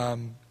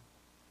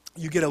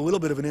 You get a little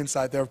bit of an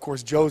insight there, of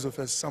course, Joseph,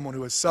 as someone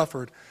who has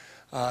suffered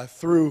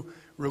through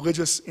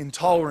religious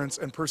intolerance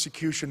and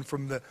persecution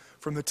from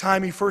the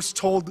time he first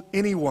told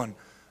anyone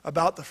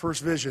about the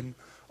first vision,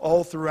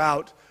 all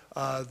throughout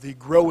the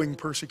growing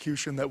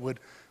persecution that would,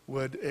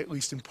 at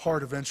least in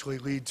part, eventually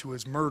lead to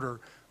his murder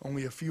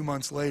only a few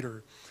months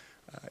later.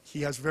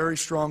 He has very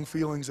strong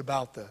feelings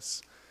about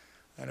this.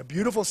 And a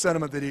beautiful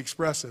sentiment that he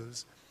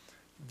expresses,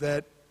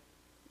 that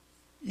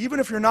even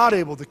if you're not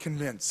able to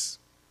convince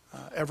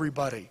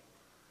everybody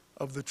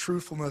of the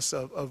truthfulness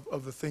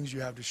of the things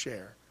you have to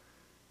share,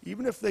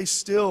 even if they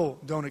still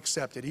don't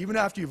accept it, even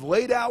after you've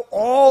laid out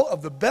all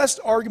of the best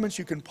arguments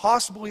you can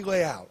possibly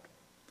lay out,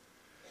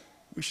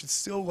 we should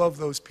still love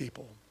those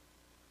people.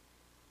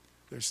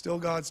 They're still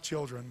God's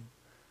children.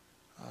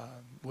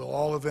 We'll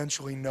all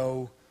eventually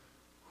know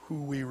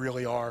who we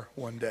really are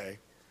one day.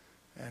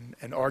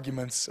 And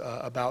arguments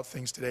about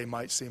things today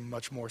might seem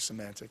much more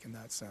semantic in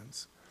that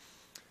sense.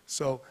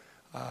 So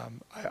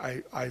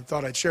I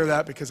thought I'd share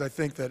that because I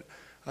think that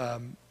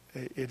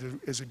it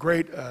is a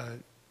great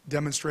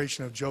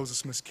demonstration of Joseph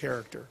Smith's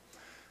character.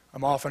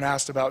 I'm often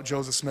asked about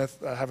Joseph Smith,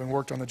 having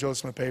worked on the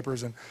Joseph Smith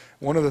papers, and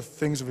one of the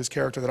things of his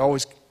character that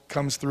always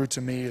comes through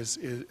to me is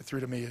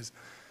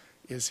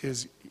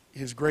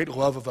his great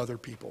love of other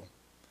people.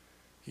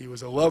 He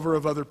was a lover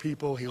of other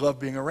people. He loved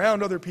being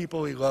around other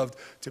people. He loved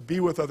to be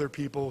with other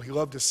people. He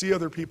loved to see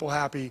other people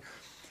happy.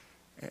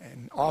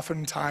 And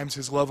oftentimes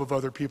his love of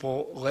other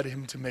people led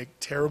him to make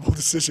terrible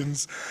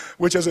decisions,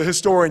 which as a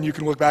historian you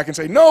can look back and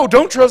say, no,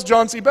 don't trust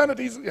John C. Bennett.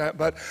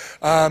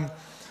 I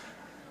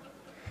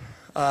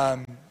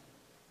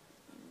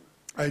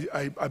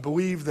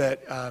believe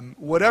that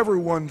whatever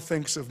one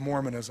thinks of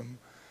Mormonism,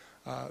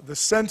 the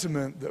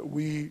sentiment that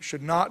we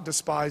should not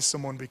despise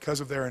someone because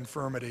of their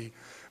infirmity,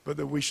 but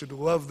that we should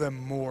love them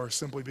more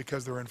simply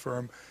because they're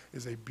infirm,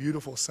 is a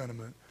beautiful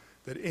sentiment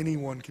that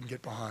anyone can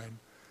get behind.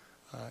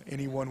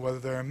 anyone, whether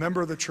they're a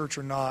member of the church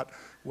or not,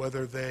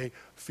 whether they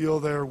feel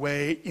their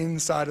way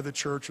inside of the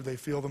church or they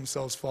feel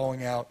themselves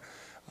falling out.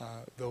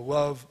 The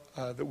love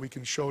that we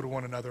can show to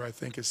one another, I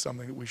think, is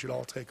something that we should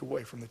all take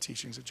away from the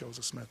teachings of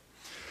Joseph Smith.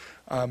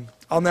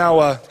 I'll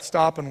now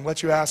stop and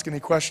let you ask any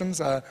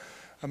questions.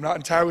 I'm not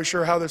entirely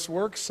sure how this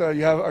works.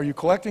 Are you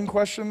collecting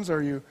questions?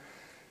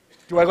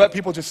 Do I let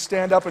people just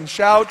stand up and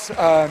shout?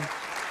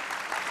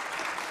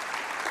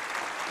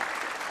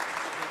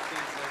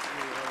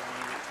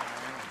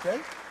 Okay.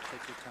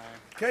 Take your time.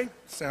 Okay,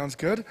 sounds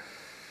good.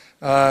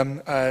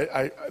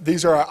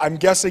 These are, I'm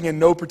guessing, in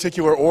no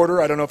particular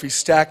order. I don't know if he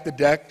stacked the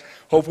deck.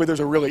 Hopefully there's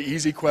a really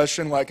easy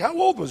question like, how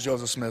old was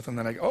Joseph Smith? And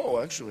then I go, oh,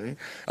 actually,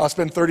 I'll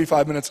spend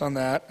 35 minutes on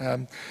that.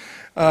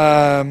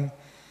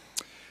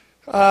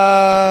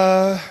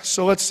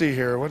 So let's see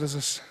here. What is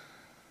this?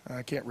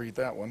 I can't read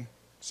that one.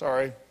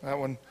 Sorry, that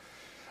one.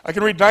 I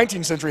can read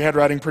 19th century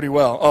handwriting pretty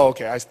well. Oh,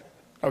 okay.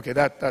 Okay,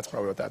 that's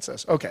probably what that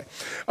says. Okay.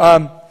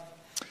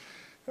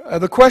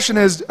 The question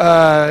is,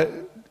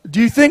 do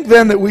you think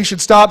then that we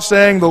should stop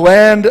saying the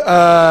Lord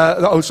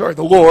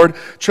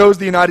chose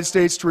the United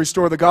States to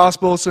restore the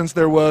gospel since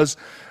there was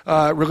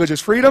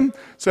religious freedom,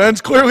 since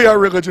clearly our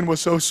religion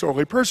was so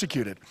sorely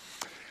persecuted?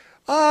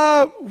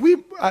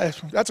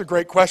 That's a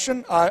great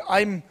question.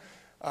 I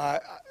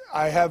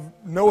have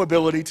no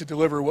ability to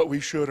deliver what we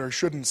should or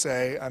shouldn't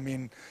say. I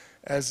mean,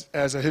 as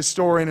a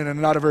historian, and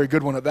I'm not a very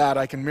good one at that,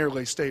 I can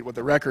merely state what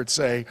the records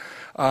say.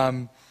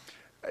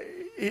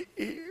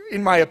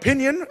 In my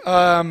opinion,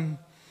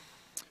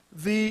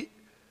 the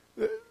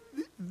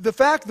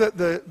fact that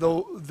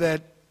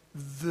the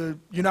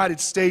United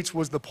States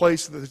was the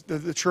place that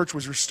the church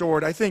was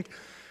restored, I think,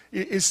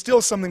 is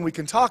still something we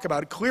can talk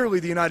about. Clearly,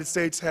 the United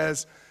States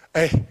has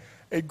a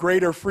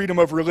greater freedom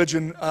of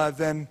religion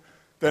than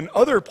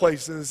other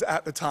places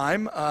at the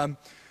time.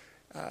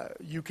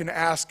 You can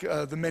ask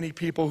the many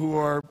people who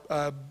are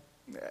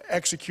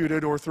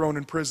executed or thrown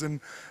in prison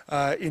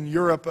in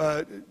Europe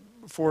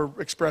for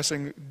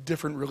expressing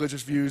different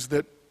religious views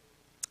that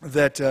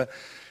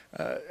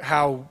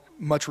how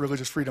much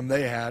religious freedom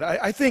they had.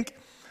 I think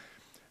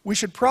we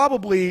should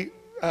probably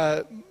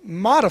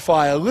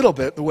modify a little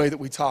bit the way that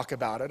we talk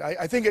about it.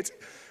 I think it's,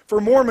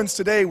 for Mormons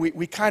today,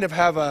 we kind of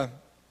have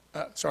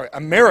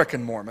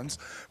American Mormons,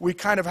 we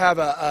kind of have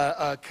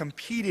a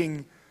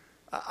competing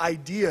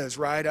ideas,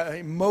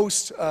 right?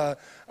 Most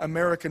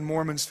American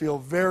Mormons feel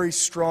very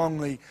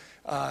strongly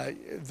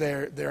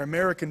their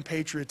American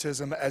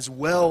patriotism as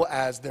well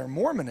as their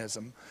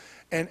Mormonism.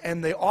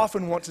 And they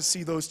often want to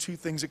see those two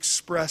things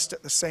expressed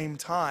at the same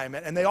time,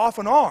 and they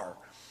often are.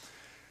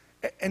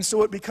 And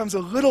so it becomes a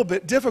little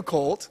bit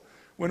difficult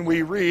when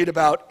we read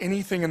about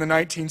anything in the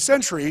 19th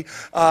century,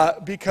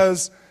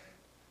 because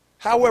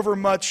however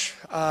much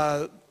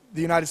the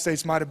United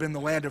States might have been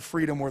the land of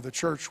freedom where the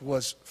church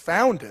was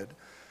founded,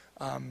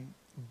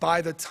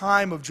 by the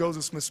time of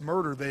Joseph Smith's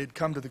murder, they had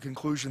come to the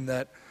conclusion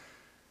that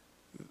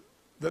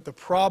the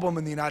problem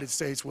in the United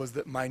States was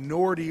that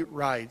minority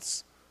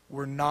rights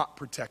were not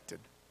protected.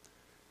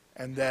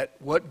 And that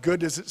what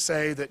good does it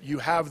say that you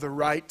have the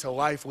right to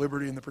life,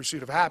 liberty, and the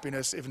pursuit of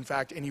happiness if in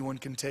fact anyone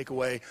can take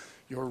away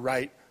your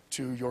right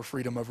to your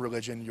freedom of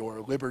religion,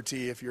 your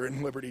liberty if you're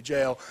in Liberty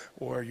Jail,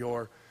 or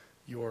your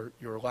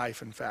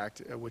life, in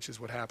fact, which is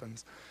what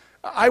happens.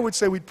 I would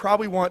say we'd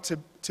probably want to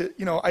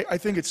I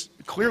think it's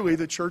clearly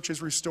the church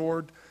is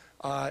restored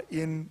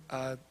in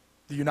the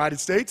United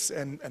States,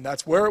 and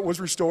that's where it was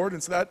restored,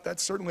 and so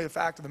that's certainly a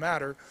fact of the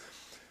matter.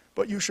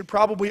 But you should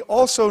probably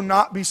also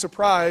not be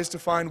surprised to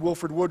find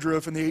Wilford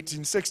Woodruff in the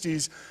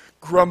 1860s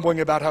grumbling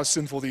about how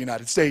sinful the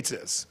United States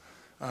is,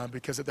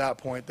 because at that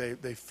point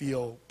they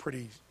feel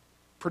pretty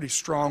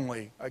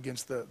strongly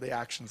against the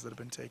actions that have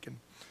been taken.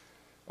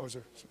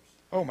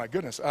 Oh my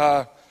goodness.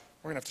 We're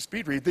going to have to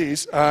speed read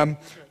these.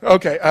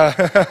 Okay.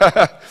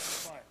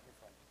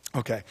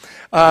 Okay.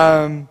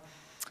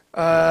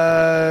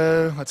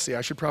 Let's see,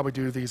 I should probably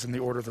do these in the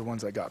order of the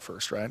ones I got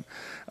first, right?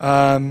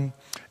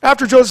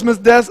 After Joseph Smith's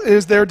death,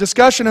 is there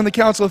discussion in the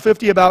Council of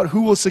 50 about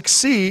who will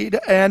succeed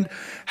and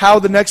how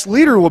the next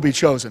leader will be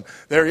chosen?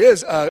 There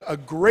is a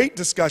great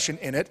discussion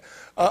in it.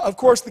 Of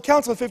course, the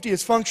Council of 50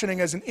 is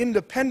functioning as an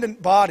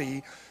independent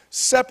body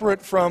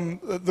separate from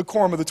the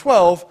Quorum of the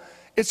 12.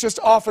 It's just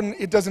often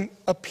it doesn't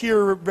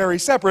appear very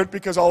separate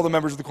because all the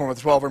members of the Quorum of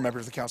the 12 are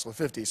members of the Council of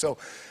 50. So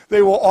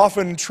they will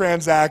often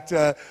transact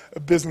a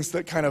business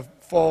that kind of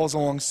falls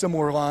along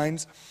similar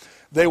lines.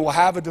 They will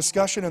have a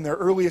discussion in their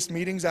earliest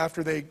meetings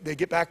after they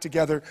get back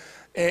together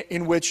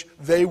in which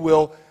they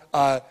will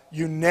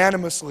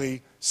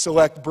unanimously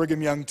select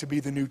Brigham Young to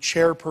be the new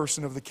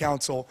chairperson of the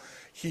council.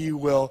 He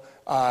will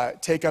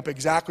take up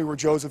exactly where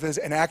Joseph is,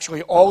 and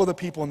actually all of the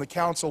people in the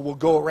council will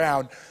go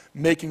around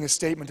making a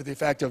statement to the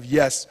effect of,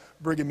 yes,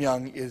 Brigham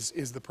Young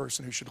is the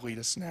person who should lead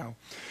us now.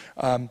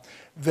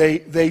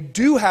 They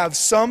do have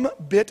some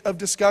bit of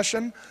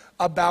discussion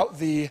about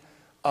the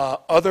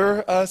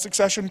other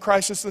succession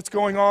crisis that's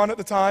going on at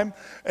the time,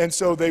 and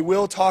so they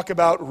will talk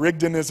about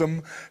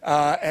Rigdonism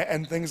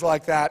and things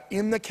like that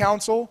in the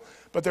council,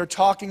 but they're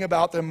talking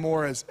about them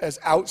more as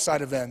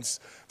outside events.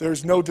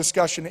 There's no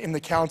discussion in the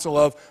council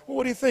of, well,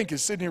 what do you think?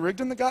 Is Sidney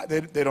Rigdon the guy?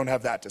 They don't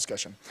have that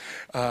discussion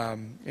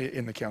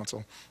in the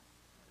council.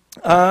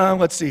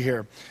 Let's see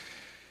here.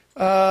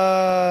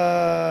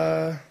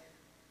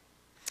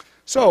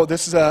 So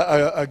this is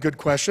a good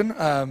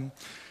question.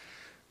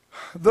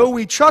 Though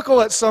we chuckle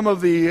at some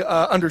of the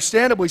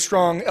understandably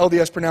strong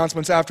LDS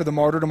pronouncements after the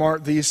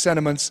martyrdom, these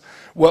sentiments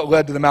what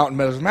led to the Mountain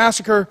Meadows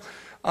Massacre.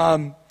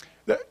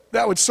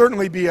 That would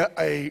certainly be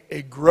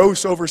a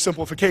gross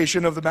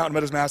oversimplification of the Mountain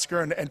Meadows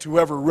Massacre, and to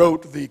whoever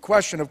wrote the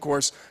question, of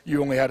course,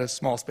 you only had a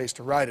small space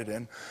to write it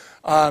in.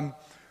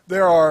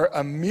 There are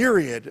a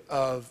myriad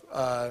of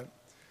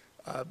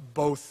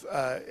both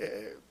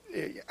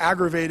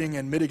aggravating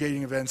and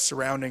mitigating events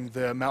surrounding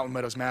the Mountain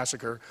Meadows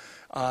Massacre.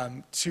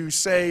 To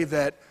say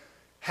that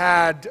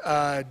had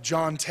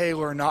John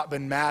Taylor not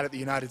been mad at the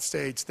United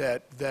States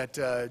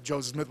that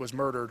Joseph Smith was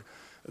murdered,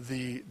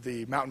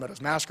 the Mountain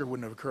Meadows Massacre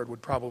wouldn't have occurred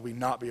would probably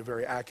not be a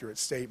very accurate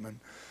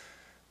statement.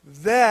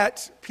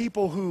 That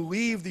people who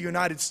leave the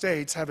United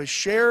States have a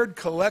shared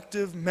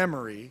collective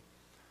memory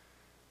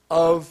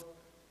of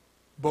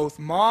both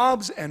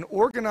mobs and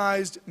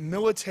organized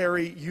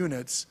military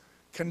units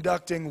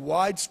conducting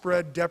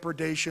widespread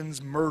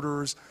depredations,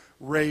 murders,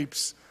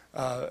 rapes,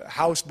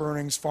 house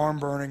burnings, farm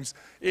burnings.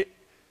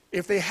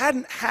 If they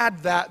hadn't had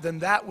that, then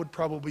that would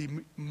probably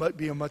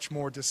be a much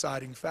more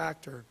deciding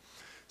factor.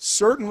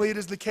 Certainly it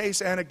is the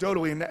case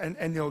anecdotally,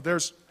 and you know,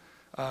 there's,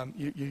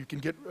 you can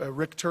get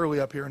Rick Turley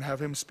up here and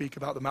have him speak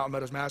about the Mountain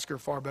Meadows Massacre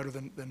far better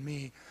than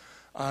me.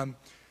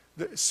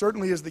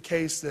 Certainly is the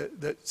case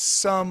that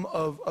some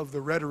of the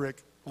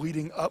rhetoric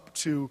leading up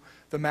to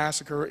the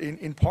massacre,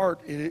 in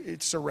part,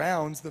 it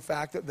surrounds the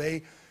fact that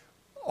they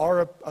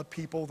are a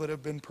people that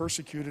have been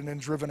persecuted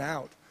and driven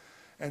out.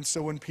 And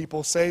so when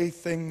people say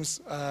things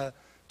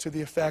to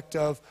the effect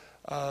of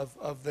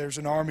there's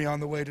an army on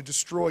the way to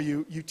destroy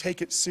you, you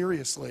take it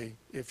seriously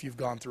if you've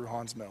gone through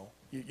Haun's Mill.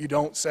 You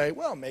don't say,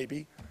 well,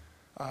 maybe.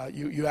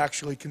 You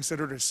actually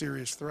consider it a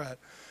serious threat.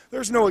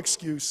 There's no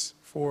excuse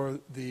for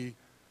the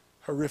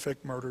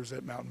horrific murders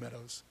at Mountain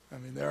Meadows. I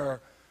mean,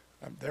 there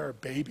are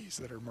babies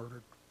that are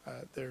murdered.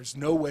 There's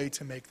no way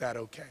to make that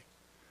okay.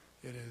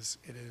 It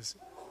is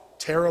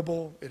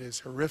terrible. It is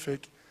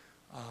horrific.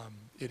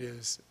 It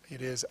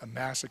is a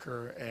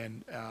massacre,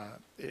 and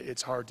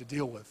it's hard to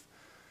deal with.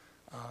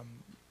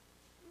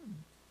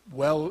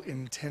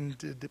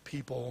 Well-intended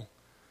people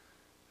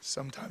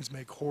sometimes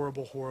make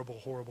horrible, horrible,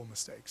 horrible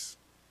mistakes.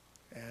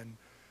 And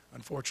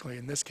unfortunately,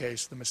 in this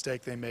case, the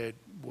mistake they made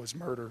was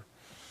murder.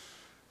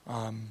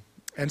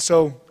 And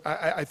so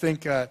I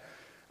think,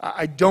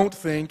 I don't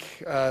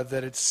think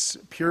that it's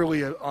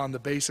purely on the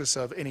basis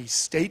of any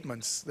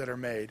statements that are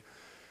made.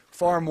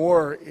 Far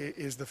more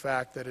is the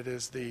fact that it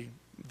is the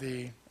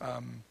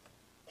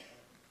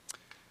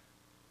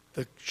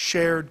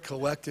shared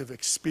collective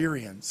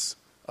experience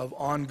of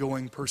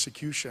ongoing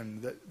persecution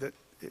that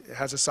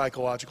has a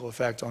psychological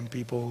effect on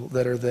people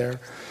that are there.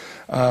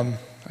 I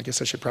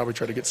guess I should probably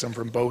try to get some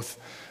from both.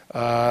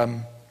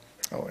 Oh,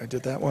 I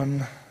did that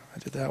one. I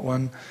did that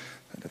one.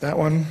 I did that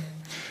one.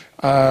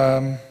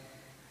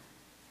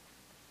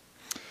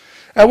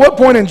 At what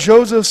point in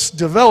Joseph's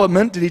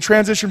development did he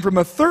transition from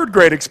a third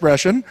grade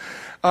expression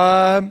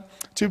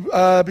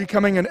to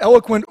becoming an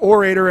eloquent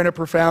orator and a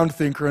profound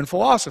thinker and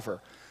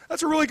philosopher?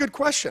 That's a really good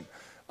question.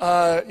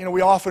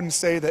 We often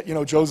say that,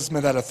 Joseph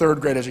Smith had a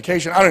third grade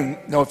education. I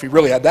don't know if he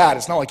really had that.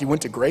 It's not like he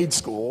went to grade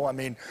school. I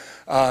mean,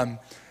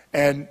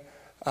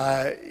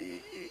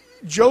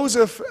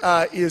 Joseph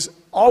is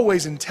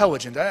always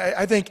intelligent.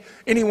 I think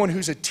anyone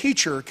who's a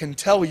teacher can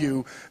tell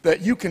you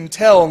that you can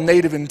tell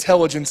native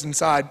intelligence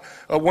inside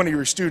one of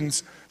your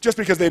students just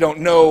because they don't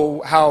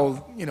know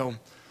how,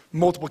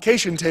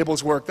 multiplication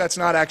tables work. That's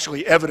not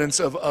actually evidence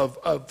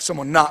of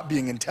someone not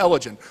being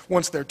intelligent.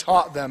 Once they're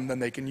taught them, then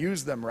they can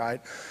use them,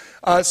 right?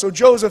 So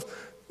Joseph,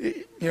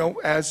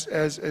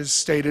 as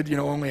stated,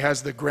 only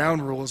has the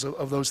ground rules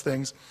of those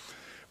things.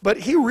 But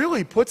he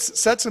really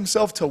sets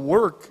himself to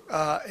work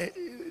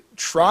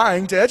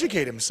trying to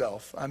educate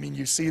himself. I mean,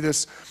 you see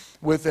this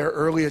with their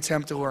early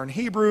attempt to learn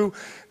Hebrew.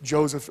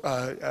 Joseph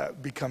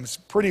becomes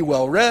pretty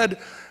well read,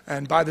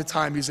 and by the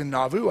time he's in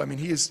Nauvoo, I mean,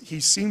 he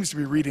seems to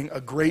be reading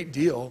a great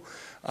deal,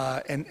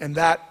 and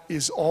that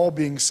is all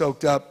being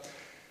soaked up.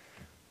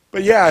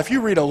 But yeah, if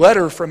you read a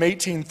letter from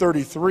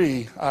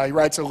 1833, he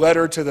writes a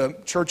letter to the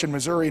church in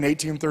Missouri in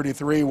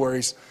 1833 where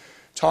he's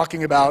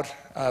talking about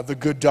the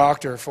good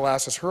doctor,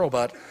 Philasus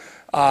Hurlbut,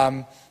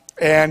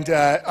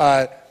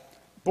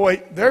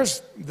 boy,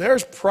 there's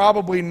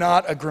probably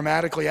not a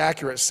grammatically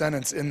accurate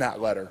sentence in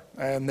that letter,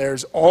 and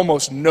there's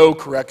almost no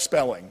correct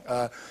spelling.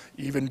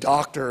 Even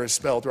doctor is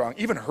spelled wrong.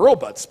 Even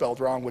Hurlbut's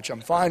spelled wrong, which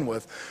I'm fine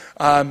with.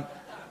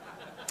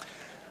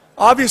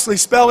 Obviously,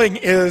 spelling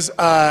is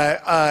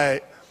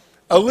a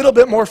little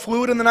bit more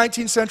fluid in the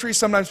 19th century.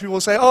 Sometimes people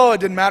say, oh, it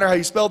didn't matter how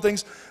you spelled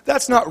things.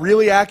 That's not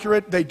really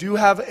accurate. They do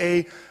have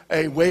a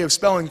way of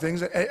spelling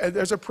things.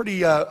 There's a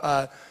pretty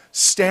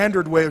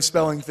standard way of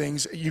spelling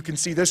things. You can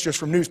see this just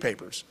from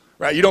newspapers,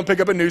 right? You don't pick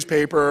up a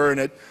newspaper and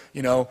it,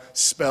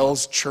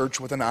 spells church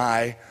with an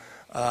I.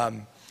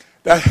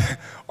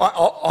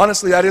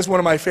 Honestly, that is one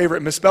of my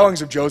favorite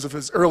misspellings of Joseph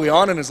is early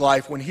on in his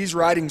life when he's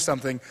writing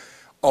something.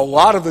 A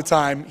lot of the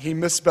time, he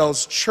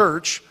misspells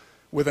church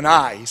with an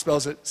I. He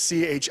spells it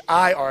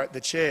C-H-I-R,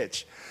 the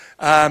church.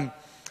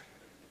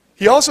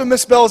 He also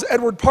misspells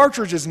Edward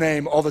Partridge's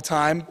name all the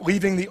time,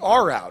 leaving the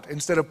R out.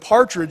 Instead of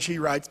Partridge, he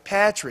writes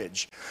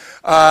Patridge.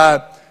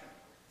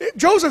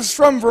 Joseph's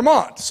from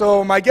Vermont,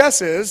 so my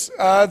guess is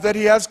that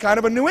he has kind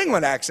of a New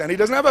England accent. He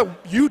doesn't have a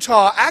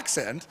Utah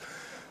accent.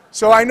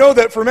 So I know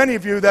that for many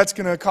of you, that's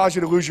going to cause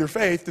you to lose your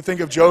faith, to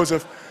think of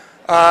Joseph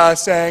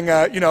saying,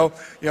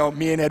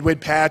 me and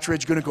Edward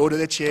Patridge going to go to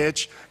the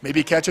church,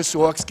 maybe catch a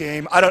Sox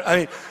game. I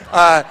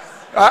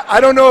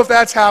don't know if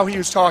that's how he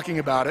was talking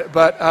about it,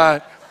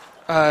 but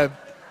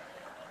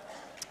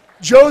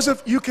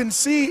Joseph, you can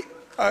see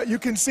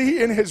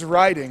in his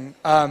writing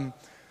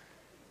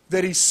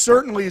that he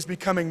certainly is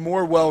becoming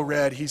more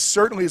well-read. He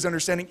certainly is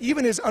understanding,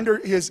 even his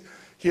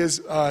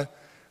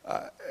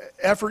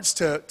efforts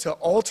to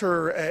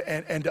alter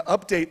and to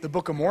update the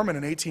Book of Mormon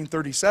in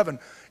 1837,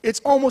 it's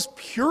almost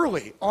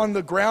purely on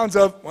the grounds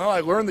of, well,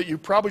 I learned that you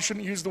probably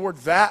shouldn't use the word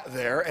that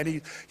there,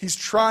 and he's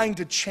trying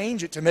to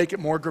change it to make it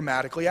more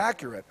grammatically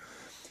accurate.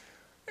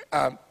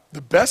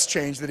 The best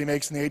change that he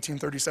makes in the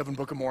 1837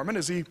 Book of Mormon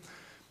is he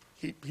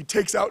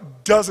takes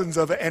out dozens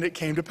of "and it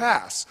came to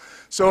pass."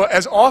 So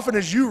as often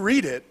as you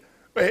read it,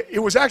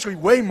 it was actually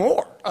way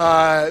more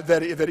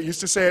that it used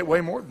to say it way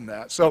more than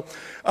that. So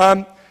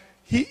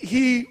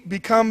he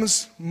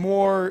becomes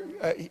more,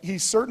 he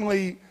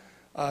certainly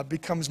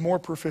becomes more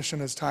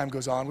proficient as time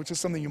goes on, which is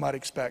something you might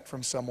expect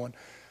from someone.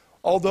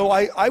 Although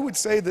I would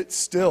say that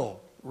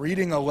still,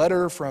 reading a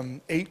letter from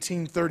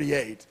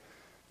 1838,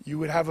 you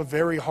would have a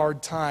very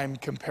hard time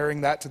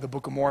comparing that to the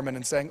Book of Mormon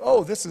and saying,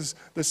 oh, this is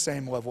the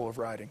same level of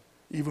writing,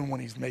 even when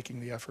he's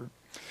making the effort.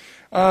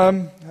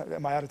 Am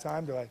I out of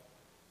time?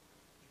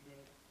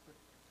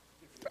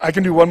 I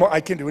can do one more.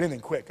 I can't do anything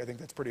quick. I think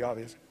that's pretty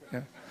obvious.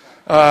 Yeah.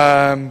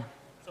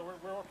 So we're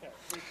okay.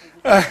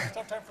 It's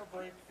time for a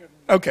break.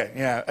 Okay,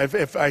 yeah.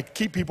 If I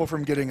keep people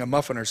from getting a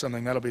muffin or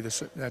something,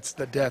 that's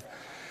the death.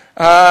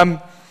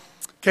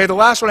 Okay, the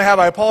last one I have,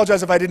 I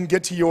apologize if I didn't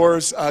get to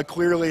yours.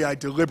 Clearly, I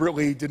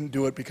deliberately didn't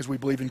do it because we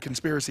believe in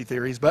conspiracy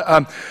theories. But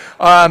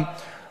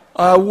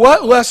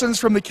what lessons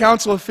from the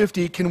Council of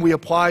 50 can we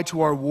apply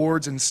to our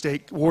ward and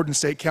state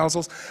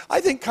councils? I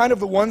think kind of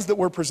the ones that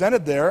were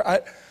presented there.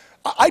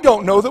 I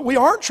don't know that we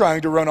aren't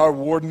trying to run our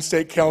ward and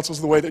state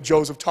councils the way that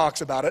Joseph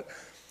talks about it.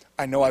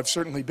 I know I've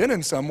certainly been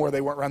in some where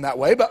they weren't run that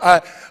way, but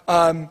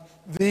and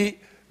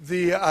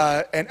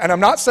I'm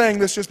not saying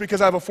this just because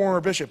I have a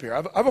former bishop here. I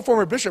have a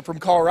former bishop from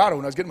Colorado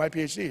when I was getting my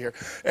PhD here,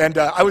 and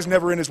I was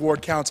never in his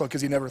ward council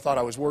because he never thought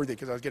I was worthy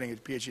because I was getting a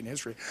PhD in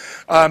history.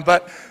 I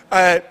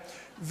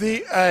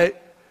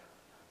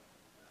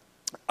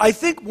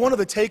think one of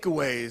the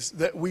takeaways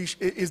that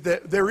is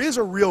that there is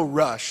a real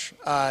rush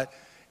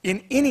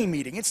in any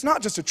meeting. It's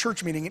not just a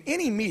church meeting. In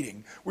any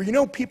meeting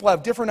where people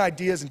have different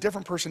ideas and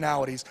different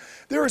personalities,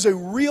 there is a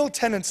real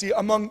tendency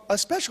among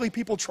especially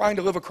people trying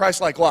to live a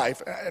Christ-like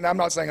life, and I'm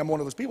not saying I'm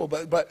one of those people,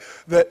 but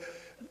that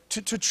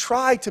to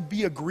try to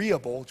be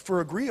agreeable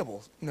for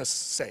agreeableness'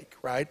 sake,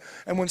 right?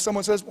 And when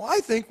someone says, well, I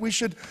think we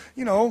should,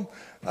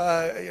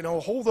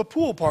 hold a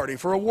pool party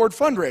for a ward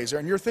fundraiser,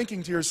 and you're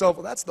thinking to yourself,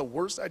 well, that's the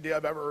worst idea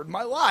I've ever heard in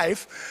my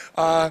life,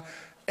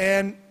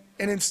 and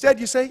instead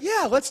you say,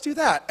 yeah, let's do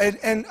that.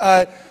 And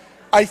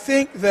I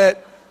think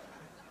that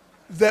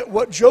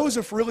what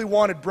Joseph really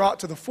wanted brought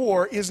to the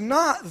fore is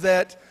not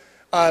that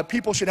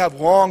people should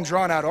have long,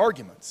 drawn-out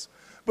arguments,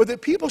 but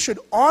that people should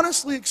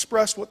honestly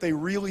express what they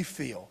really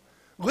feel.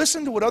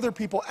 Listen to what other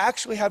people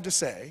actually have to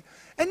say,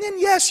 and then,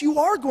 yes, you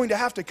are going to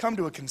have to come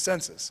to a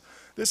consensus.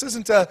 This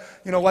isn't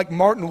like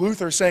Martin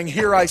Luther saying,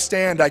 here I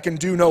stand, I can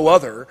do no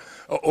other,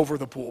 over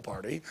the pool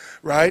party,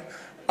 right?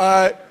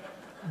 But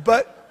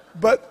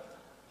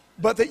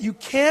that you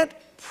can't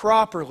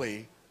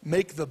properly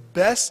make the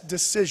best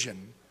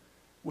decision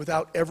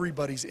without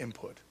everybody's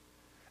input.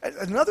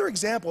 Another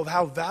example of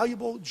how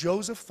valuable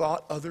Joseph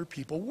thought other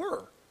people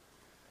were.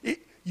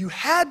 You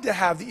had to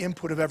have the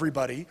input of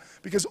everybody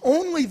because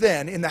only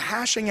then, in the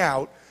hashing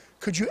out,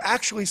 could you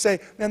actually say,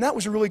 man, that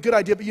was a really good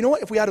idea, but you know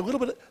what, if we had a little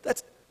bit,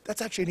 that's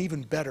actually an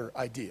even better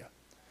idea.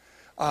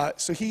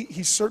 So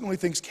he certainly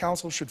thinks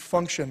council should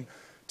function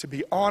to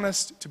be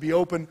honest, to be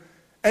open.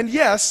 And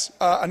yes,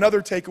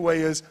 another takeaway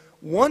is,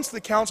 once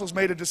the council's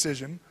made a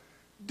decision,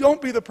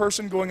 don't be the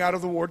person going out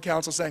of the ward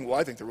council saying, well,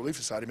 I think the Relief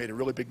Society made a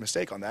really big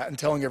mistake on that, and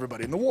telling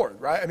everybody in the ward,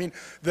 right? I mean,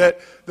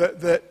 that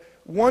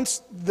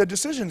once the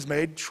decision's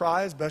made,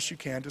 try as best you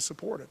can to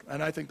support it.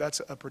 And I think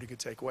that's a pretty good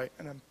takeaway,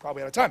 and I'm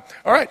probably out of time.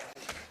 All right.